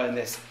person would blow in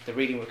this, the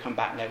reading would come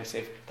back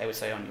negative, they would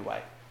say on your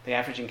way. The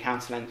average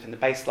encounter length in the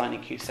baseline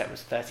in QSET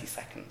was 30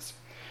 seconds.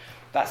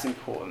 That's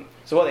important.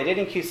 So what they did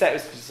in QSET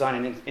was to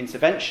design an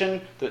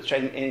intervention that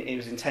it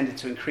was intended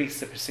to increase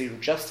the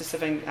procedural justice of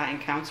that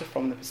encounter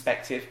from the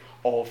perspective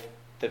of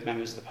the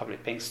members of the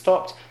public being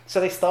stopped. So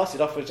they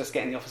started off with just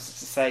getting the officers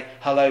to say,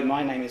 hello,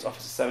 my name is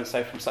Officer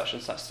so-and-so from such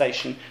and such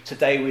station.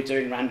 Today we're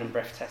doing random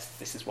breath tests.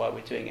 This is why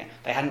we're doing it.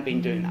 They hadn't been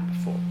doing that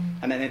before.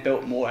 And then they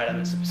built more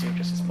elements of the procedural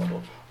justice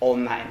model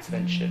on that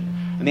intervention.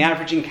 And the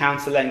average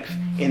encounter length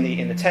in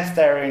the test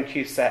area in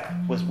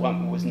QSET was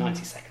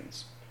 90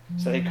 seconds.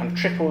 So they kind of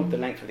tripled the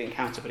length of the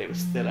encounter, but it was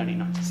still only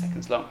 90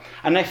 seconds long.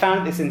 And they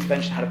found this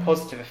intervention had a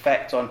positive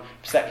effect on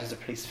perceptions of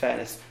police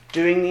fairness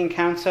during the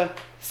encounter,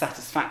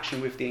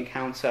 satisfaction with the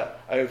encounter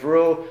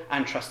overall,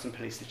 and trust in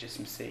police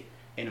legitimacy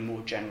in a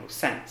more general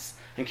sense.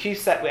 And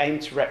QSET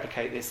aimed to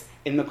replicate this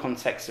in the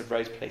context of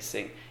road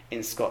policing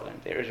in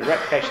Scotland. There is a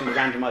replication of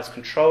randomised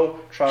control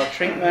trial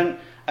treatment,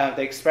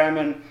 the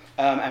experiment,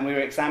 and we were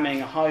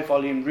examining a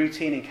high-volume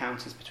routine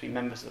encounters between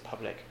members of the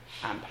public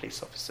and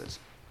police officers.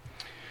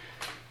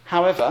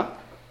 However,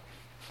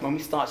 when we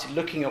started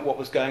looking at what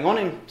was going on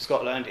in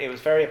Scotland, it was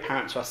very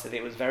apparent to us that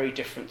it was very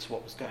different to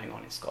what was going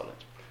on in Scotland.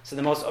 So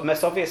the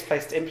most obvious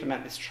place to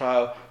implement this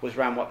trial was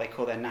around what they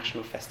call their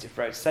National Festive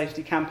Road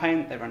Safety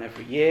Campaign. They run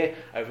every year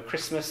over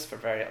Christmas for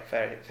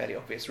fairly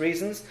obvious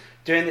reasons.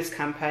 During this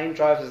campaign,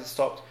 drivers are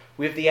stopped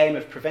with the aim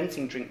of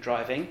preventing drink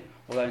driving,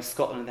 although in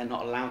Scotland they're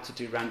not allowed to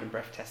do random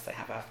breath tests. They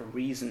have to have a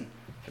reason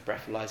for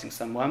breathalyzing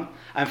someone,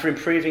 and for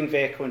improving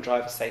vehicle and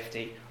driver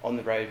safety on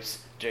the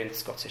roads during the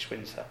Scottish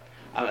winter.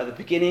 At the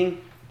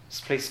beginning,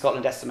 Police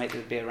Scotland estimated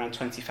there would be around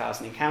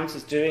 20,000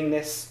 encounters doing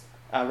this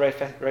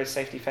road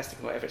safety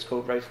festival, whatever it's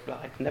called, I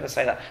can never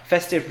say that,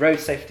 festive road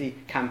safety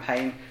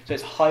campaign. So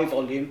it's high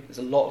volume, there's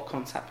a lot of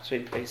contact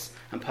between police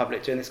and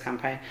public during this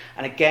campaign.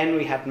 And again,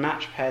 we had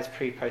match pairs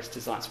pre-post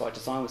design, so our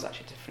design was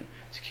actually different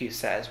to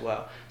QSET as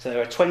well. So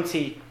there are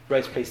 20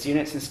 road police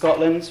units in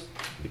Scotland.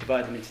 We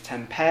divide them into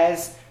 10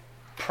 pairs,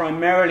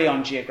 primarily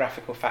on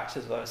geographical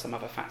factors, although some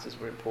other factors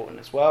were important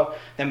as well.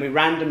 Then we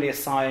randomly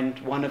assigned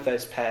one of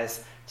those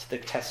pairs to the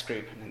test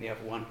group, and then the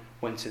other one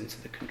went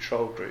into the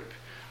control group.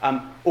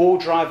 All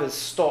drivers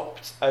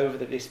stopped over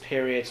this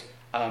period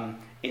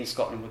in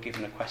Scotland were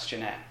given a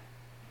questionnaire.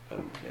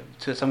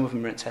 So some of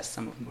them were in test,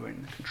 some of them were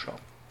in the control.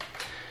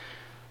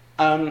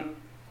 But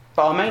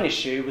our main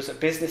issue was that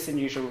business as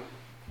usual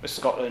with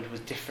Scotland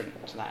was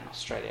different to that in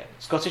Australia.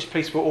 Scottish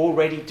police were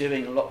already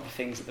doing a lot of the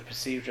things that the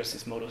procedural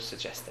justice model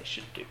suggests they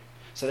should do.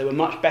 So they were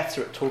much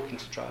better at talking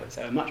to drivers.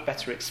 They were much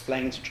better at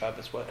explaining to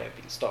drivers why they were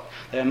being stopped.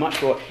 They were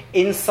much more,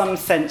 in some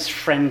sense,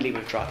 friendly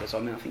with drivers. I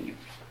mean, I think you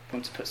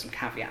want to put some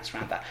caveats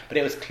around that. But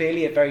it was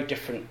clearly a very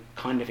different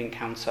kind of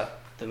encounter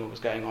than what was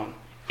going on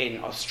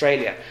in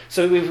Australia.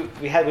 So we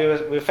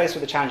were faced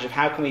with the challenge of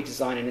how can we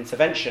design an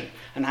intervention,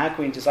 and how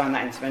can we design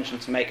that intervention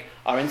to make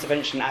our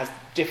intervention as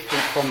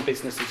different from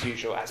business as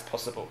usual as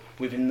possible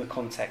within the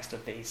context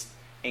of these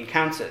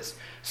encounters.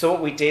 So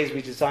what we did is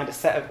we designed a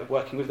set of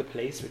working with the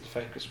police, with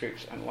focus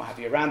groups and what have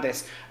you around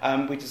this.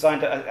 We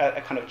designed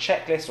a kind of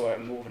checklist, or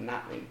more than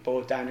that, we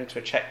boiled down into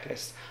a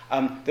checklist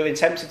that were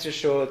attempted to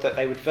ensure that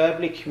they would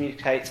verbally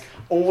communicate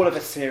all of a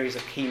series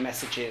of key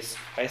messages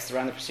based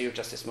around the procedural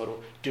justice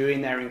model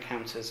during their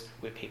encounters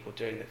with people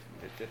during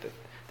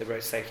the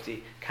road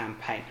safety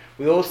campaign.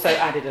 We also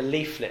added a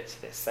leaflet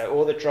to this, so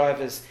all the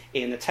drivers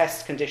in the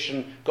test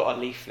condition got a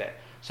leaflet.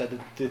 So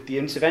the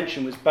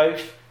intervention was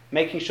both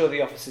making sure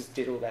the officers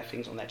did all their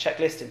things on their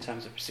checklist in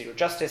terms of procedural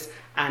justice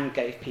and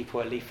gave people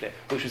a leaflet,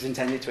 which was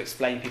intended to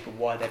explain people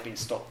why they'd been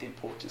stopped, the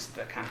importance of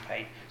their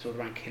campaign, sort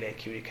of around clear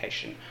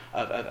communication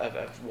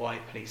of why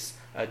police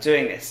are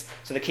doing this.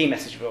 So the key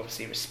message was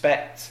obviously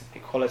respect,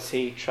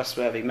 equality,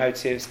 trustworthy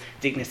motives,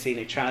 dignity,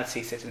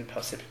 neutrality, citizen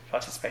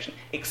participation,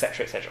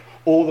 etc., etc.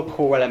 All the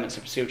core elements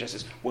of procedural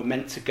justice were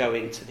meant to go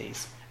into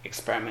these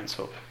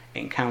experimental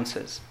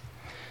encounters.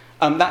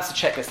 That's a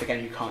checklist.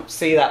 Again, you can't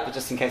see that, but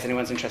just in case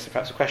anyone's interested,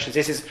 perhaps with questions.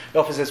 The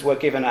officers were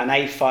given an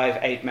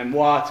A5 aid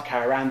memoir to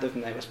carry around with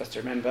them. They were supposed to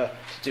remember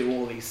to do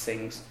all these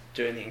things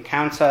during the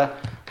encounter.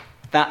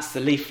 That's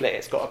the leaflet.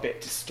 It's got a bit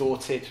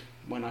distorted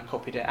when I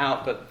copied it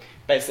out, but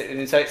basically,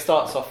 and so it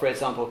starts off, for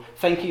example,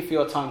 thank you for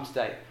your time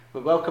today. We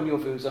welcome your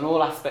views on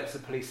all aspects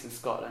of police in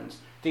Scotland.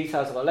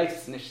 Details of our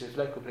latest initiatives,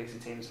 local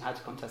policing teams, and how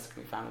to contact us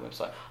can be found on the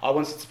website. I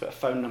wanted to put a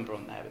phone number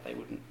on there, but they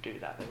wouldn't do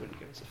that. They wouldn't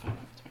give us a phone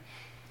number to me.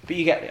 But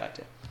you get the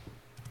idea.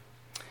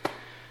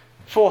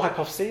 4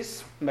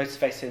 hypotheses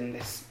motivating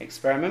this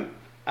experiment.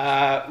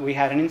 We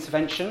had an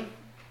intervention,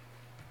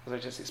 as I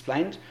just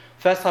explained.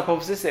 First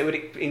hypothesis, it would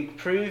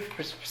improve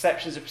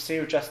perceptions of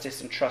procedural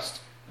justice and trust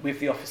with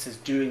the officers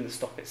during the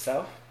stop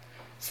itself.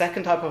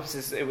 Second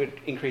hypothesis, it would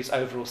increase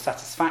overall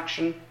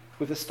satisfaction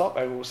with the stop,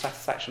 overall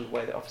satisfaction with the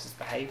way the officers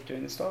behaved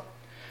during the stop.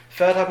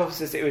 Third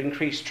hypothesis, it would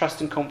increase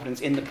trust and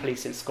confidence in the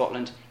police in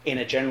Scotland in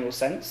a general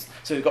sense.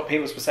 So we've got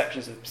people's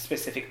perceptions of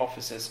specific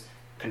officers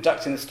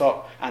conducting the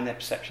stop and their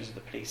perceptions of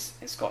the police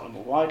in Scotland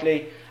more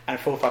widely. And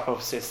fourth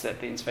hypothesis,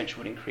 that the intervention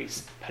would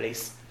increase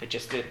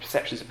the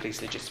perceptions of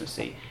police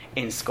legitimacy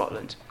in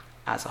Scotland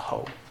as a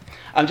whole.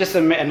 Just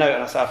a note, and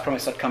I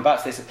promised I'd come back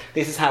to this.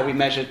 This is how we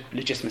measured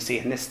legitimacy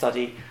in this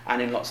study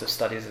and in lots of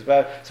studies as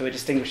well. So we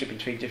distinguish it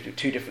between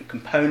two different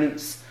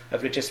components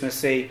of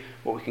legitimacy,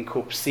 what we can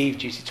call perceived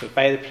duty to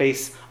obey the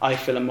police. I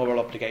feel a moral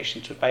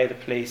obligation to obey the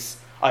police.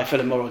 I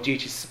feel a moral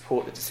duty to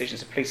support the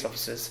decisions of police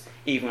officers,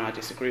 even when I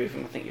disagree with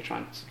them. I think you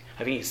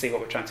can see what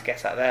we're trying to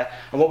get at there.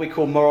 And what we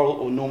call moral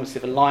or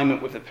normative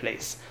alignment with the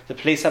police. The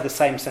police have the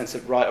same sense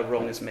of right or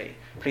wrong as me.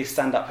 Police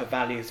stand up for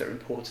values that are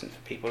important for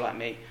people like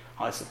me.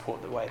 I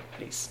support the way the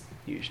police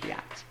usually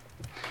act.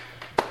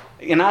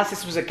 The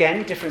analysis was,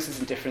 again, differences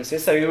and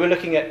differences. So we were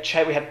looking at,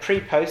 we had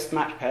pre-post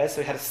match pairs.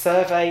 So we had a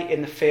survey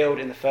in the field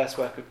in the first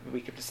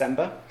week of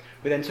December.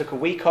 We then took a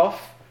week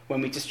off when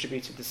we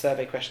distributed the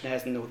survey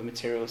questionnaires and all the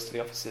materials to the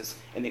officers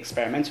in the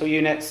experimental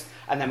units.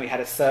 And then we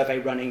had a survey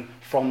running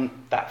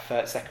from that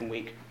second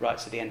week right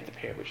to the end of the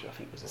period, which I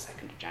think was the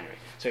 2nd of January.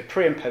 So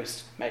pre and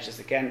post measures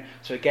again.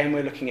 So again,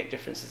 we're looking at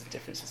differences and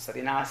differences. So the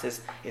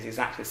analysis is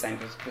exactly the same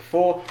as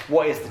before.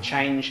 What is the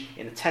change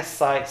in the test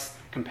sites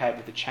compared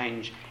with the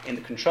change in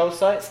the control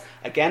sites?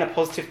 Again, a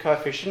positive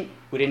coefficient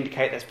would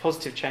indicate there's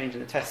positive change in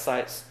the test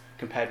sites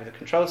compared with the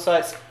control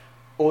sites.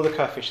 All the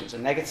coefficients are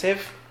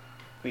negative.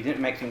 We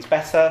didn't make things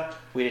better.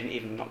 We didn't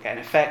even not get an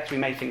effect. We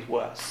made things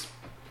worse.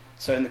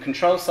 So in the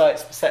control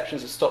sites,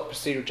 perceptions of stop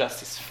procedural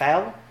justice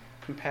fell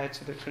compared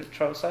to the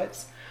control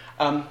sites.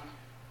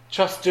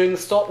 Trust during the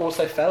stop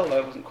also fell, although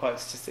it wasn't quite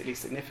statistically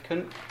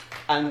significant.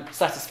 And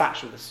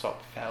satisfaction with the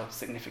stop fell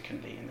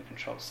significantly in the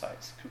control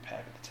sites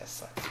compared with the test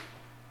sites.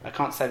 I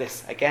can't say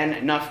this again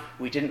enough.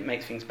 We didn't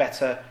make things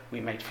better. We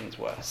made things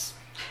worse.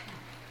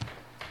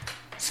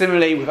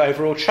 Similarly, with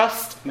overall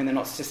trust, they're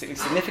not statistically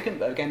significant,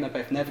 but again, they're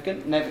both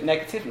negative,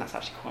 and that's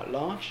actually quite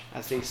large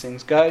as these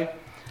things go.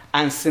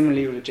 And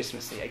similarly with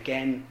legitimacy,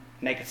 again,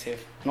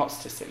 negative, not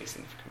statistically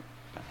significant,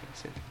 but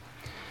negative.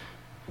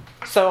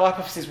 So our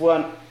hypotheses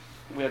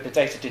the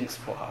data didn't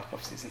support our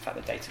hypotheses. In fact,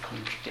 the data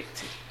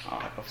contradicted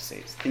our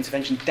hypotheses. The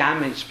intervention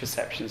damaged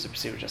perceptions of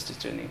procedural justice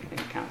during the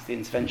encounters. The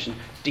intervention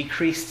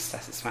decreased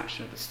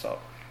satisfaction of the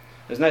stop.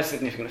 There's no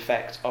significant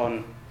effect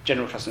on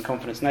general trust and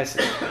confidence, no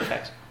significant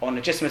effect on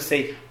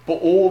legitimacy, but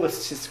all the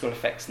statistical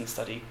effects in the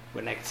study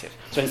were negative.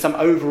 So in some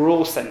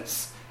overall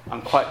sense,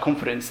 I'm quite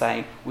confident in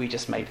saying we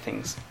just made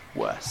things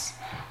worse.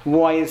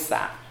 Why is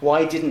that?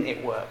 Why didn't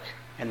it work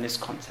in this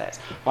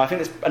context? Well, I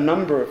think there's a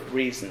number of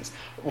reasons.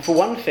 Well, for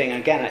one thing,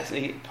 again, it's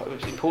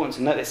important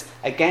to note this,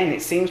 again,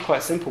 it seems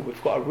quite simple.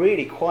 We've got a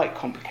really quite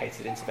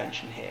complicated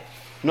intervention here.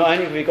 Not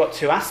only have we got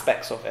two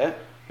aspects of it,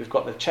 we've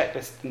got the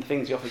checklist and the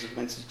things the officers were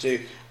meant to do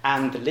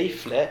and the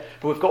leaflet,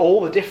 but we've got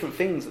all the different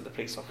things that the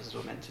police officers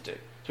were meant to do.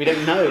 So we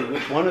don't know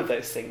which one of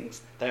those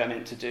things they were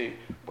meant to do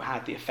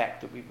had the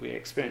effect that we were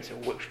experiencing,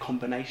 or which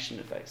combination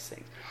of those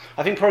things.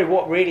 I think probably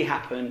what really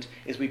happened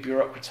is we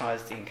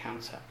bureaucratised the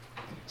encounter.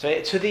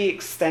 So to the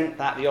extent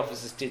that the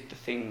officers did the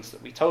things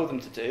that we told them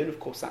to do, and of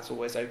course that's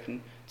always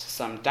open to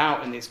some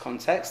doubt in these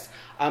contexts,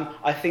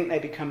 I think they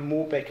became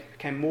more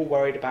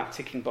worried about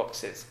ticking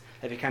boxes.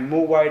 They became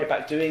more worried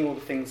about doing all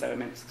the things they were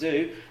meant to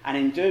do, and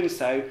in doing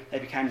so, they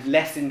became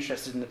less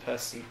interested in the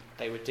person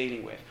they were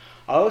dealing with.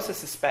 I also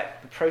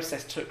suspect the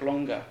process took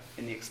longer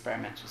in the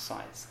experimental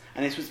sites,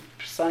 and this was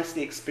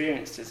precisely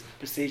experienced as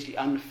procedurally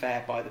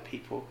unfair by the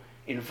people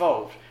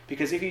involved.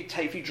 Because if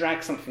you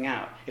drag something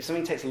out, if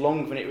something takes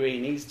longer than it really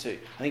needs to,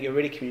 I think you're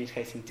really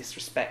communicating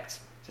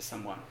disrespect to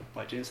someone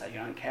by doing so. I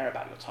don't care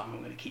about your time, I'm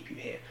going to keep you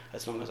here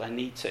as long as I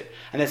need to.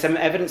 And there's some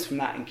evidence from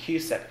that in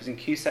QSET, because in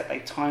QSET they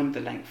timed the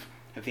length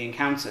of the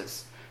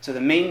encounters. So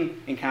the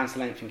mean encounter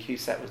length in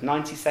QSET was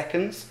 90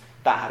 seconds.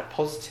 That had a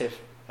positive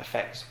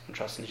effect on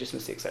trust and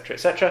legitimacy, etc.,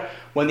 etc.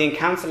 When the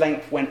encounter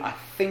length went, I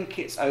think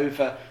it's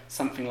over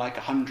something like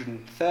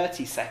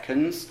 130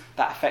 seconds,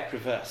 that effect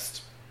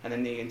reversed. And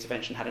then the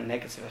intervention had a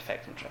negative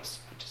effect on trust,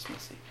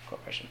 legitimacy,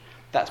 cooperation.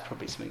 That's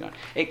probably something on.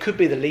 It could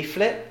be the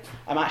leaflet.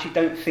 I actually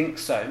don't think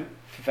so,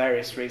 for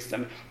various reasons. I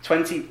mean,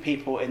 20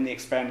 people in the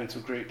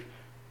experimental group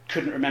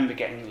couldn't remember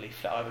getting the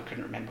leaflet, either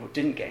couldn't remember or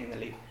didn't get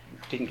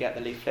the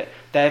leaflet.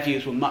 Their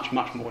views were much,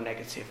 much more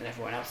negative than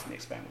everyone else in the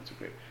experimental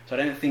group. So I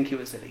don't think it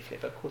was the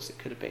leaflet, but of course it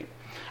could have been.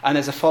 And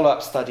there's a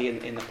follow-up study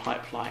in the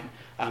pipeline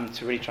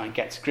to really try and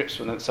get to grips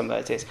with some of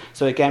those ideas.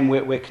 So again,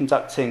 we're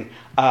conducting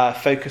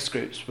focus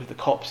groups with the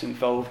cops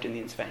involved in the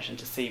intervention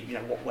to see,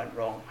 what went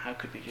wrong, how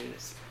could we do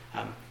this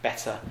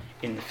better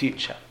in the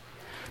future.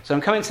 So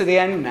I'm coming to the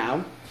end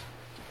now.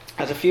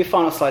 There's a few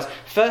final slides.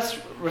 First,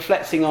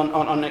 reflecting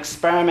on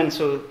experiments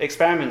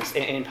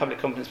in public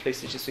confidence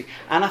police legitimacy,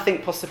 and I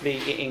think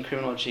possibly in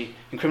criminology,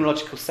 in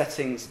criminological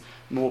settings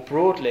more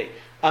broadly.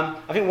 I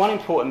think one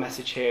important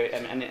message here,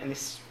 and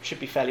this should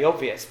be fairly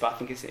obvious, but I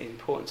think it's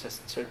important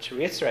to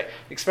reiterate,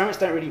 experiments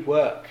don't really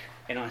work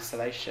in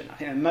isolation. I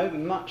think they're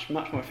much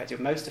more effective,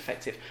 most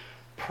effective,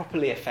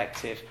 properly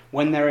effective,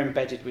 when they're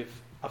embedded with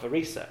other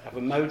research,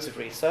 other modes of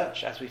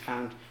research, as we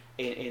found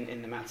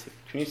in the mounted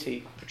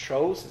community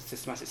patrols.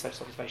 Systematic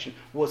social observation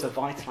was a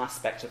vital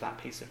aspect of that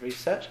piece of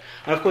research.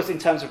 And of course, in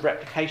terms of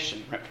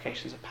replication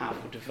is a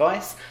powerful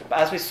device, but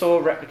as we saw,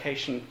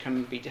 replication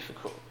can be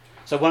difficult.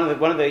 So one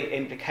of the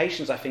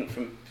implications, I think,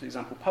 from, for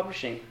example,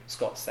 publishing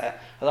ScotSet,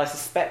 is I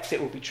suspect it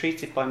will be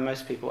treated by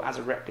most people as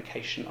a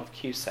replication of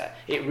QSET.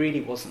 It really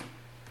wasn't.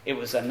 It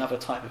was another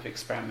type of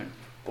experiment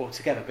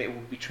altogether, but it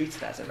will be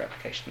treated as a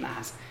replication that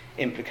has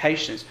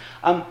implications.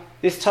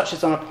 This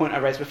touches on a point I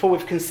raised before.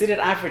 We've considered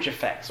average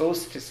effects. All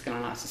statistical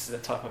analysis is the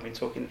type I've been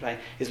talking today,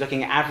 is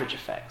looking at average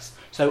effects.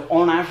 So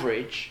on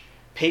average,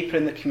 people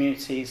in the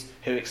communities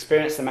who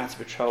experienced the mounted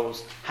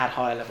patrols had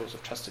higher levels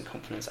of trust and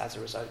confidence as a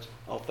result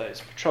of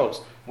those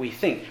patrols, we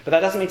think. But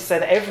that doesn't mean to say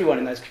that everyone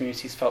in those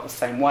communities felt the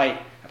same way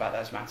about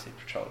those mounted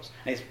patrols.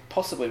 And it's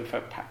possible, in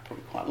fact,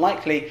 probably quite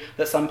likely,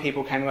 that some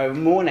people came away with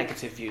more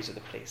negative views of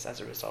the police as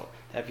a result.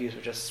 Their views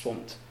were just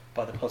swamped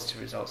by the positive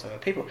results of other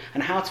people.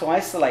 And how to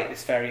isolate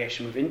this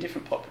variation within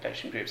different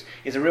population groups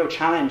is a real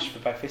challenge for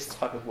both this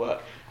type of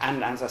work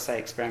and, as I say,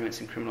 experiments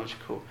in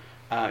criminological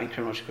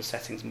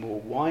settings more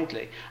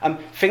widely.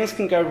 Things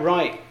can go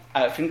right,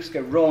 things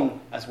can go wrong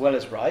as well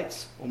as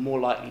right, or more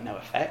likely no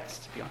effects,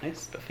 to be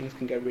honest, but things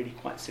can go really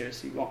quite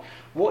seriously wrong.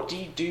 What do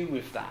you do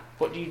with that?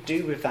 What do you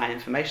do with that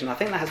information? I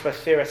think that has both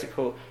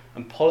theoretical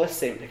and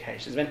policy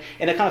implications. I mean,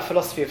 in a kind of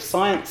philosophy of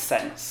science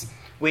sense,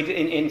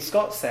 in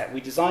ScotSet, we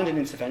designed an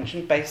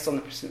intervention based on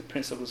the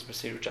principles of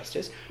procedural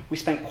justice. We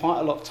spent quite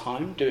a lot of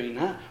time doing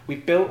that. We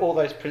built all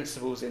those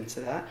principles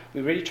into that.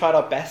 We really tried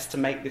our best to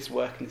make this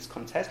work in this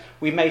context.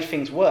 We made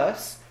things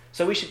worse,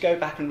 so we should go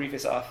back and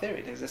revisit our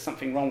theory. There's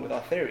something wrong with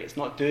our theory. It's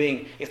not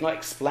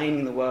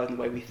explaining the world in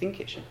the way we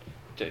think it should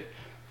do.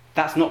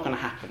 That's not going to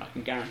happen, I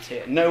can guarantee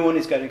it. No one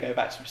is going to go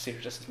back to the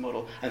procedural justice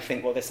model and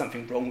think, well, there's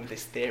something wrong with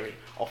this theory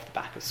off the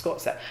back of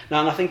ScotSet.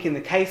 Now, and I think in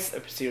the case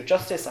of procedural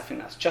justice, I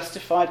think that's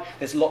justified.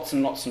 There's lots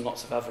and lots and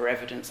lots of other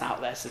evidence out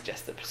there to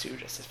suggest that procedural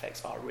justice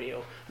effects are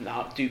real and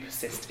do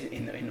persist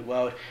in the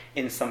world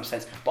in some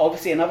sense. But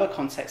obviously, in other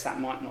contexts, that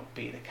might not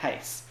be the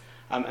case.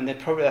 And I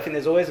think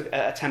there's always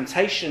a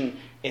temptation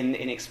in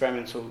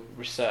experimental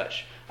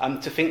research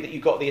to think that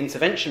you got the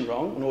intervention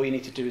wrong, and all you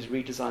need to do is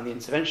redesign the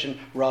intervention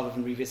rather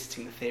than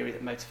revisiting the theory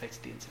that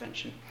motivated the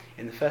intervention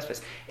in the first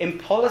place. In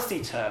policy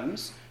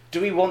terms,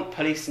 do we want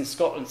police in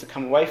Scotland to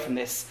come away from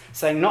this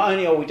saying not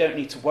only we don't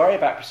need to worry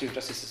about procedural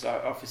justice,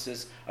 our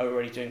officers are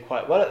already doing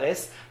quite well at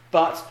this,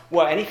 but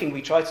anything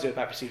we try to do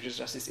about procedural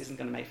justice isn't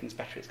going to make things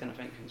better, it's going to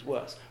make things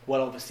worse.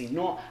 Well, obviously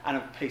not,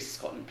 and police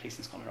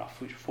in Scotland are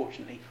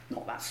fortunately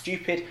not that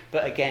stupid,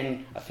 but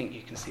again, I think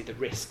you can see the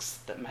risks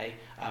that may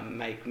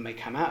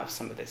come out of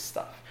some of this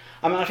stuff.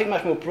 I think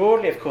much more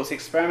broadly, of course,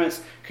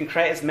 experiments can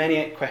create as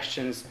many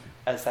questions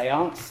as they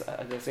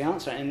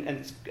answer,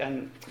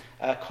 and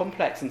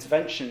complex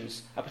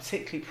interventions are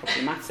particularly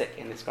problematic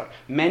in this regard.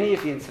 Many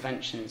of the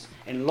interventions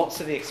in lots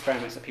of the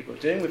experiments that people are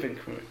doing within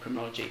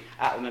criminology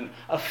at the moment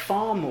are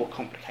far more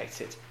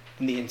complicated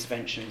than the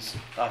interventions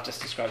that I've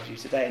just described to you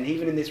today. And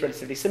even in this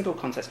relatively simple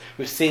context,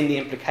 we've seen the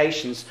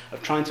implications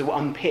of trying to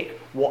unpick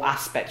what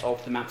aspect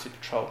of the mounted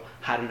patrol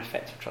had an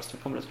effect of trust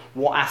and confidence,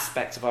 what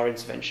aspect of our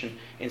intervention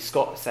in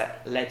ScotSet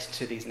led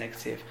to these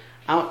negative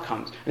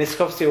outcomes. And this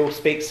obviously all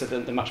speaks to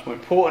the much more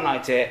important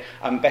idea,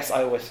 best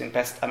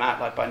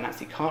outlined by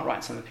Nancy Cartwright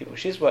and some of the people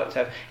she's worked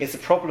with, is the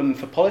problem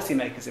for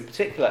policymakers in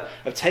particular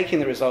of taking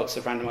the results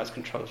of randomised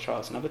controlled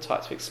trials and other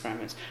types of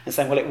experiments and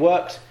saying, well, it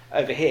worked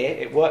over here,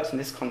 it worked in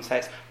this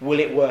context, will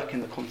it work in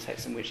the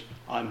context in which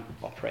I'm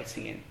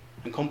operating in?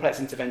 And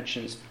complex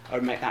interventions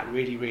make that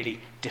really,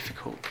 really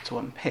difficult to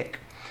unpick.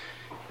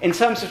 In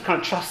terms of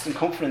kind of trust and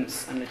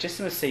confidence and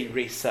legitimacy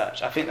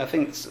research, I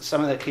think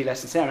some of the key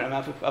lessons here, and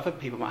other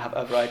people might have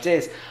other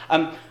ideas.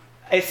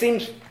 It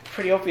seems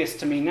pretty obvious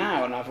to me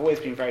now, and I've always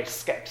been very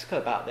sceptical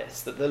about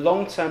this, that the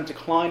long-term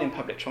decline in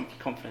public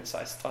confidence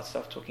that I started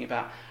off talking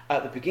about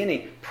at the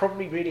beginning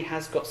probably really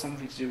has got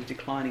something to do with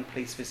declining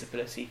police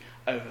visibility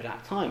over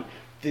that time.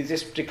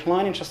 This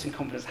decline in trust and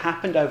confidence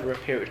happened over a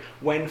period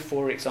when,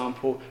 for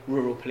example,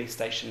 rural police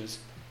stations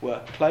were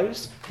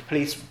closed. The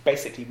police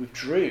basically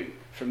withdrew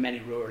from many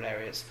rural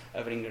areas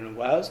of England and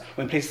Wales,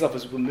 when police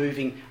officers were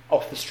moving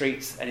off the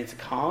streets and into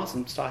cars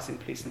and starting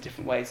police in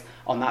different ways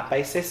on that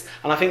basis.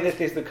 And I think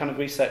this is the kind of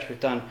research we've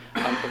done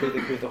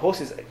with the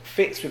horses. It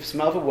fits with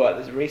some other work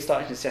that's really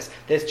starting to suggest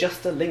there's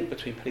just a link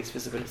between police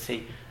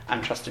visibility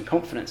and trust and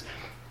confidence.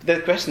 The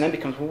question then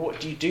becomes, well, what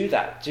do you do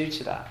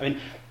to that? I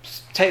mean,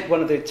 take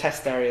one of the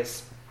test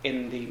areas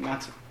in the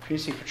Mounted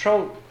Community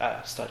Patrol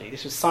study.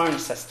 This was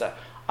Cirencester.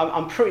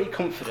 I'm pretty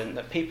confident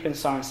that people in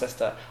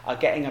Cirencester are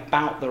getting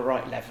about the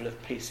right level of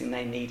policing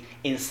they need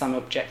in some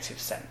objective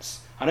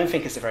sense. I don't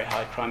think it's a very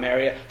high crime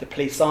area. The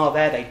police are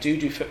there. They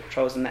do foot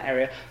patrols in that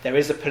area. There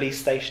is a police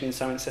station in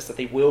Cirencester.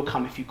 They will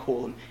come if you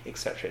call them,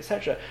 etc.,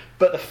 etc.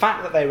 But the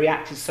fact that they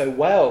reacted so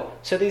well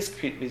to these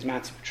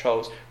mounted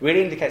patrols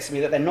really indicates to me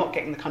that they're not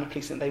getting the kind of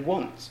policing they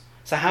want.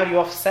 So how do you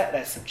offset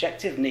their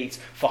subjective needs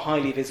for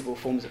highly visible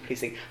forms of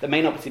policing that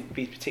may not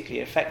be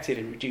particularly effective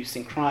in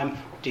reducing crime,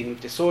 dealing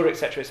with disorder,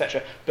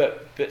 etc.,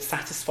 but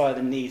satisfy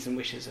the needs and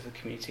wishes of the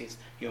communities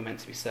you're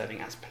meant to be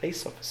serving as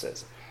police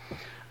officers?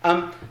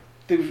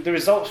 The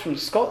results from the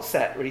Scott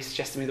set really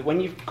suggest to me that when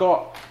you've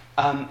got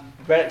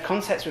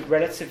contexts with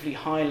relatively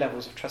high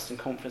levels of trust and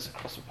confidence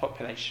across the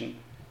population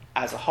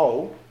as a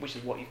whole, which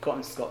is what you've got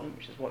in Scotland,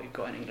 which is what you've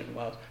got in England and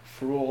Wales,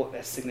 for all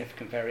there's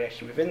significant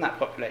variation within that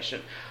population,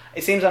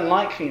 it seems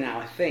unlikely now,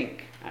 I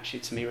think,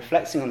 actually to me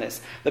reflecting on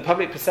this, that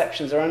public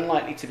perceptions are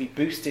unlikely to be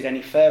boosted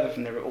any further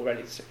from their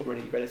already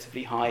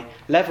relatively high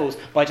levels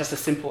by just a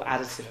simple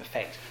additive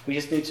effect. We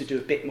just need to do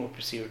a bit more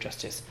procedural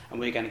justice, and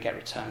we're going to get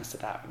returns to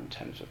that in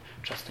terms of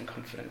trust and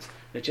confidence.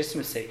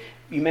 Legitimacy.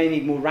 You may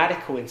need more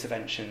radical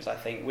interventions, I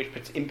think, which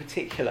in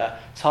particular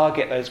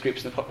target those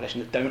groups in the population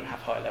that don't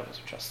have high levels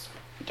of trust,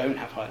 don't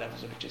have high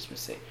levels of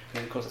legitimacy. And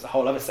then, of course, there's a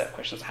whole other set of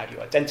questions. How do you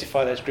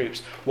identify those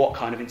groups? What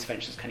kind of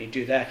interventions can you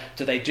do there?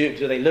 Do they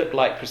look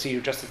like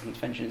procedural justice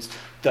interventions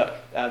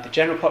that the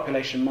general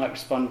population might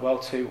respond well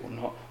to or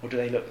not? Or do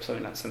they look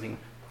something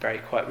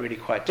really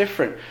quite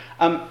different?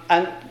 And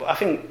I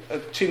think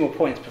two more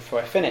points before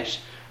I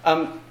finish.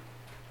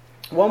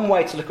 One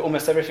way to look at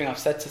almost everything I've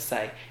said to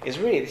say is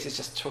really this is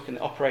just talking the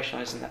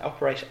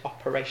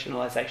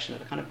operationalisation of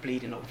the kind of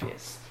bleeding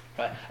obvious.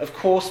 Right. Of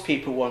course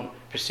people want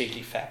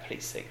procedurally fair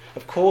policing.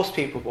 Of course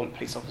people want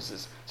police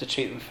officers to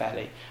treat them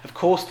fairly. Of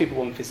course people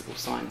want visible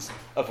signs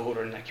of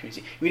order in their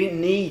community. We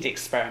didn't need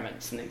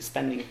experiments and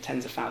spending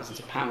tens of thousands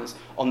of pounds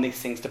on these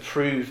things to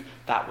prove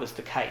that was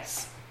the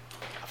case.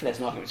 I think there's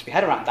an argument to be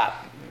had around that.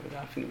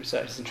 I think the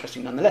research is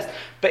interesting nonetheless.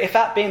 But if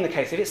that being the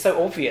case, if it's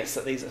so obvious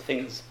that these are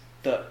things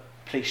that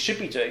police should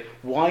be doing,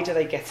 why do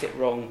they get it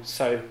wrong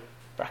so,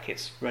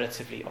 brackets,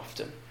 relatively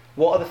often?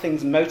 What are the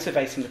things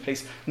motivating the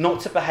police not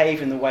to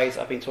behave in the ways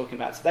I've been talking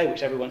about today,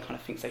 which everyone kind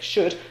of thinks they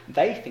should?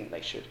 They think they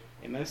should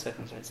in most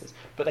circumstances,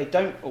 but they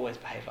don't always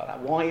behave like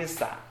that. Why is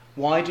that?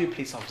 Why do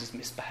police officers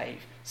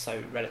misbehave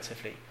so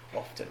relatively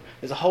often?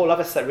 There's a whole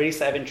other set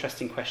of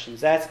interesting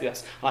questions there to be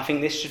asked, and I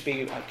think this should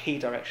be a key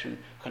direction,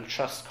 kind of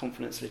trust,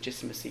 confidence,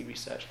 legitimacy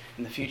research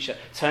in the future,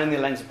 turning the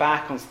lens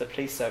back onto the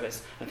police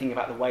service and thinking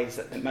about the ways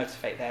that they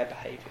motivate their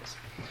behaviours.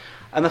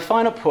 And the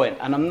final point,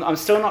 and I'm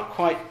still not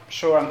quite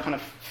sure I'm kind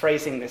of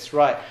phrasing this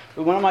right,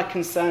 but one of my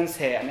concerns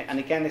here, and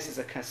again this is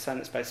a concern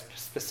that's both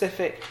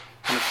specific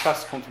kind of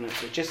trust,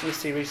 confidence,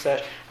 legitimacy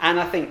research, and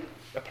I think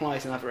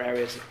applies in other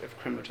areas of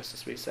criminal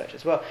justice research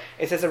as well,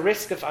 is there's a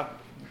risk of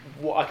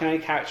what I can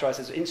only characterise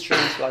as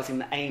instrumentalising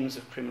the aims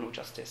of criminal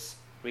justice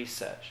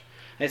research.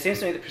 And it seems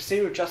to me that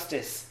procedural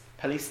justice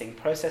policing,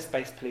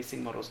 process-based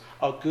policing models,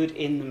 are good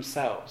in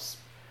themselves.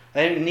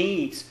 They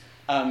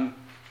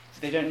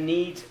don't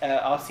need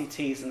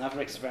RCTs and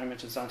other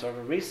experimental designs or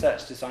other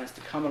research designs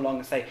to come along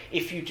and say,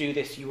 if you do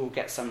this, you will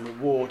get some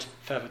reward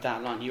further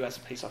down the line. You as a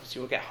police officer,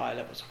 you will get higher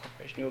levels of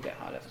cooperation, you will get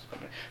higher levels of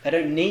cooperation. They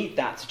don't need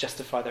that to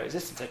justify their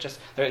existence.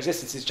 Their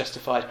existence is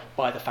justified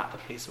by the fact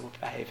that police are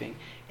behaving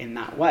in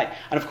that way.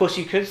 And of course,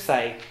 you could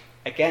say,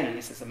 again, and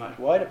this is a much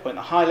wider point,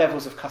 the high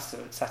levels of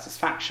customer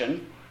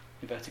satisfaction,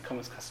 inverted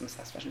commas customer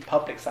satisfaction,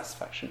 public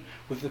satisfaction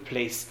with the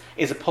police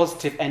is a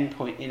positive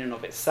endpoint in and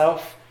of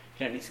itself.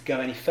 You don't need to go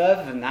any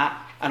further than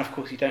that, and of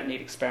course you don't need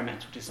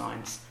experimental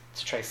designs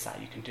to trace that.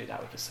 You can do that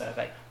with a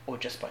survey or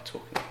just by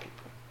talking to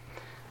people.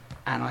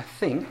 And I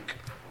think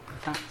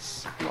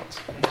that's a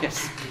lot.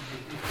 Yes?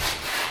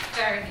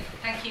 Jeremy,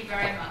 thank you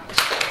very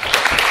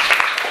much.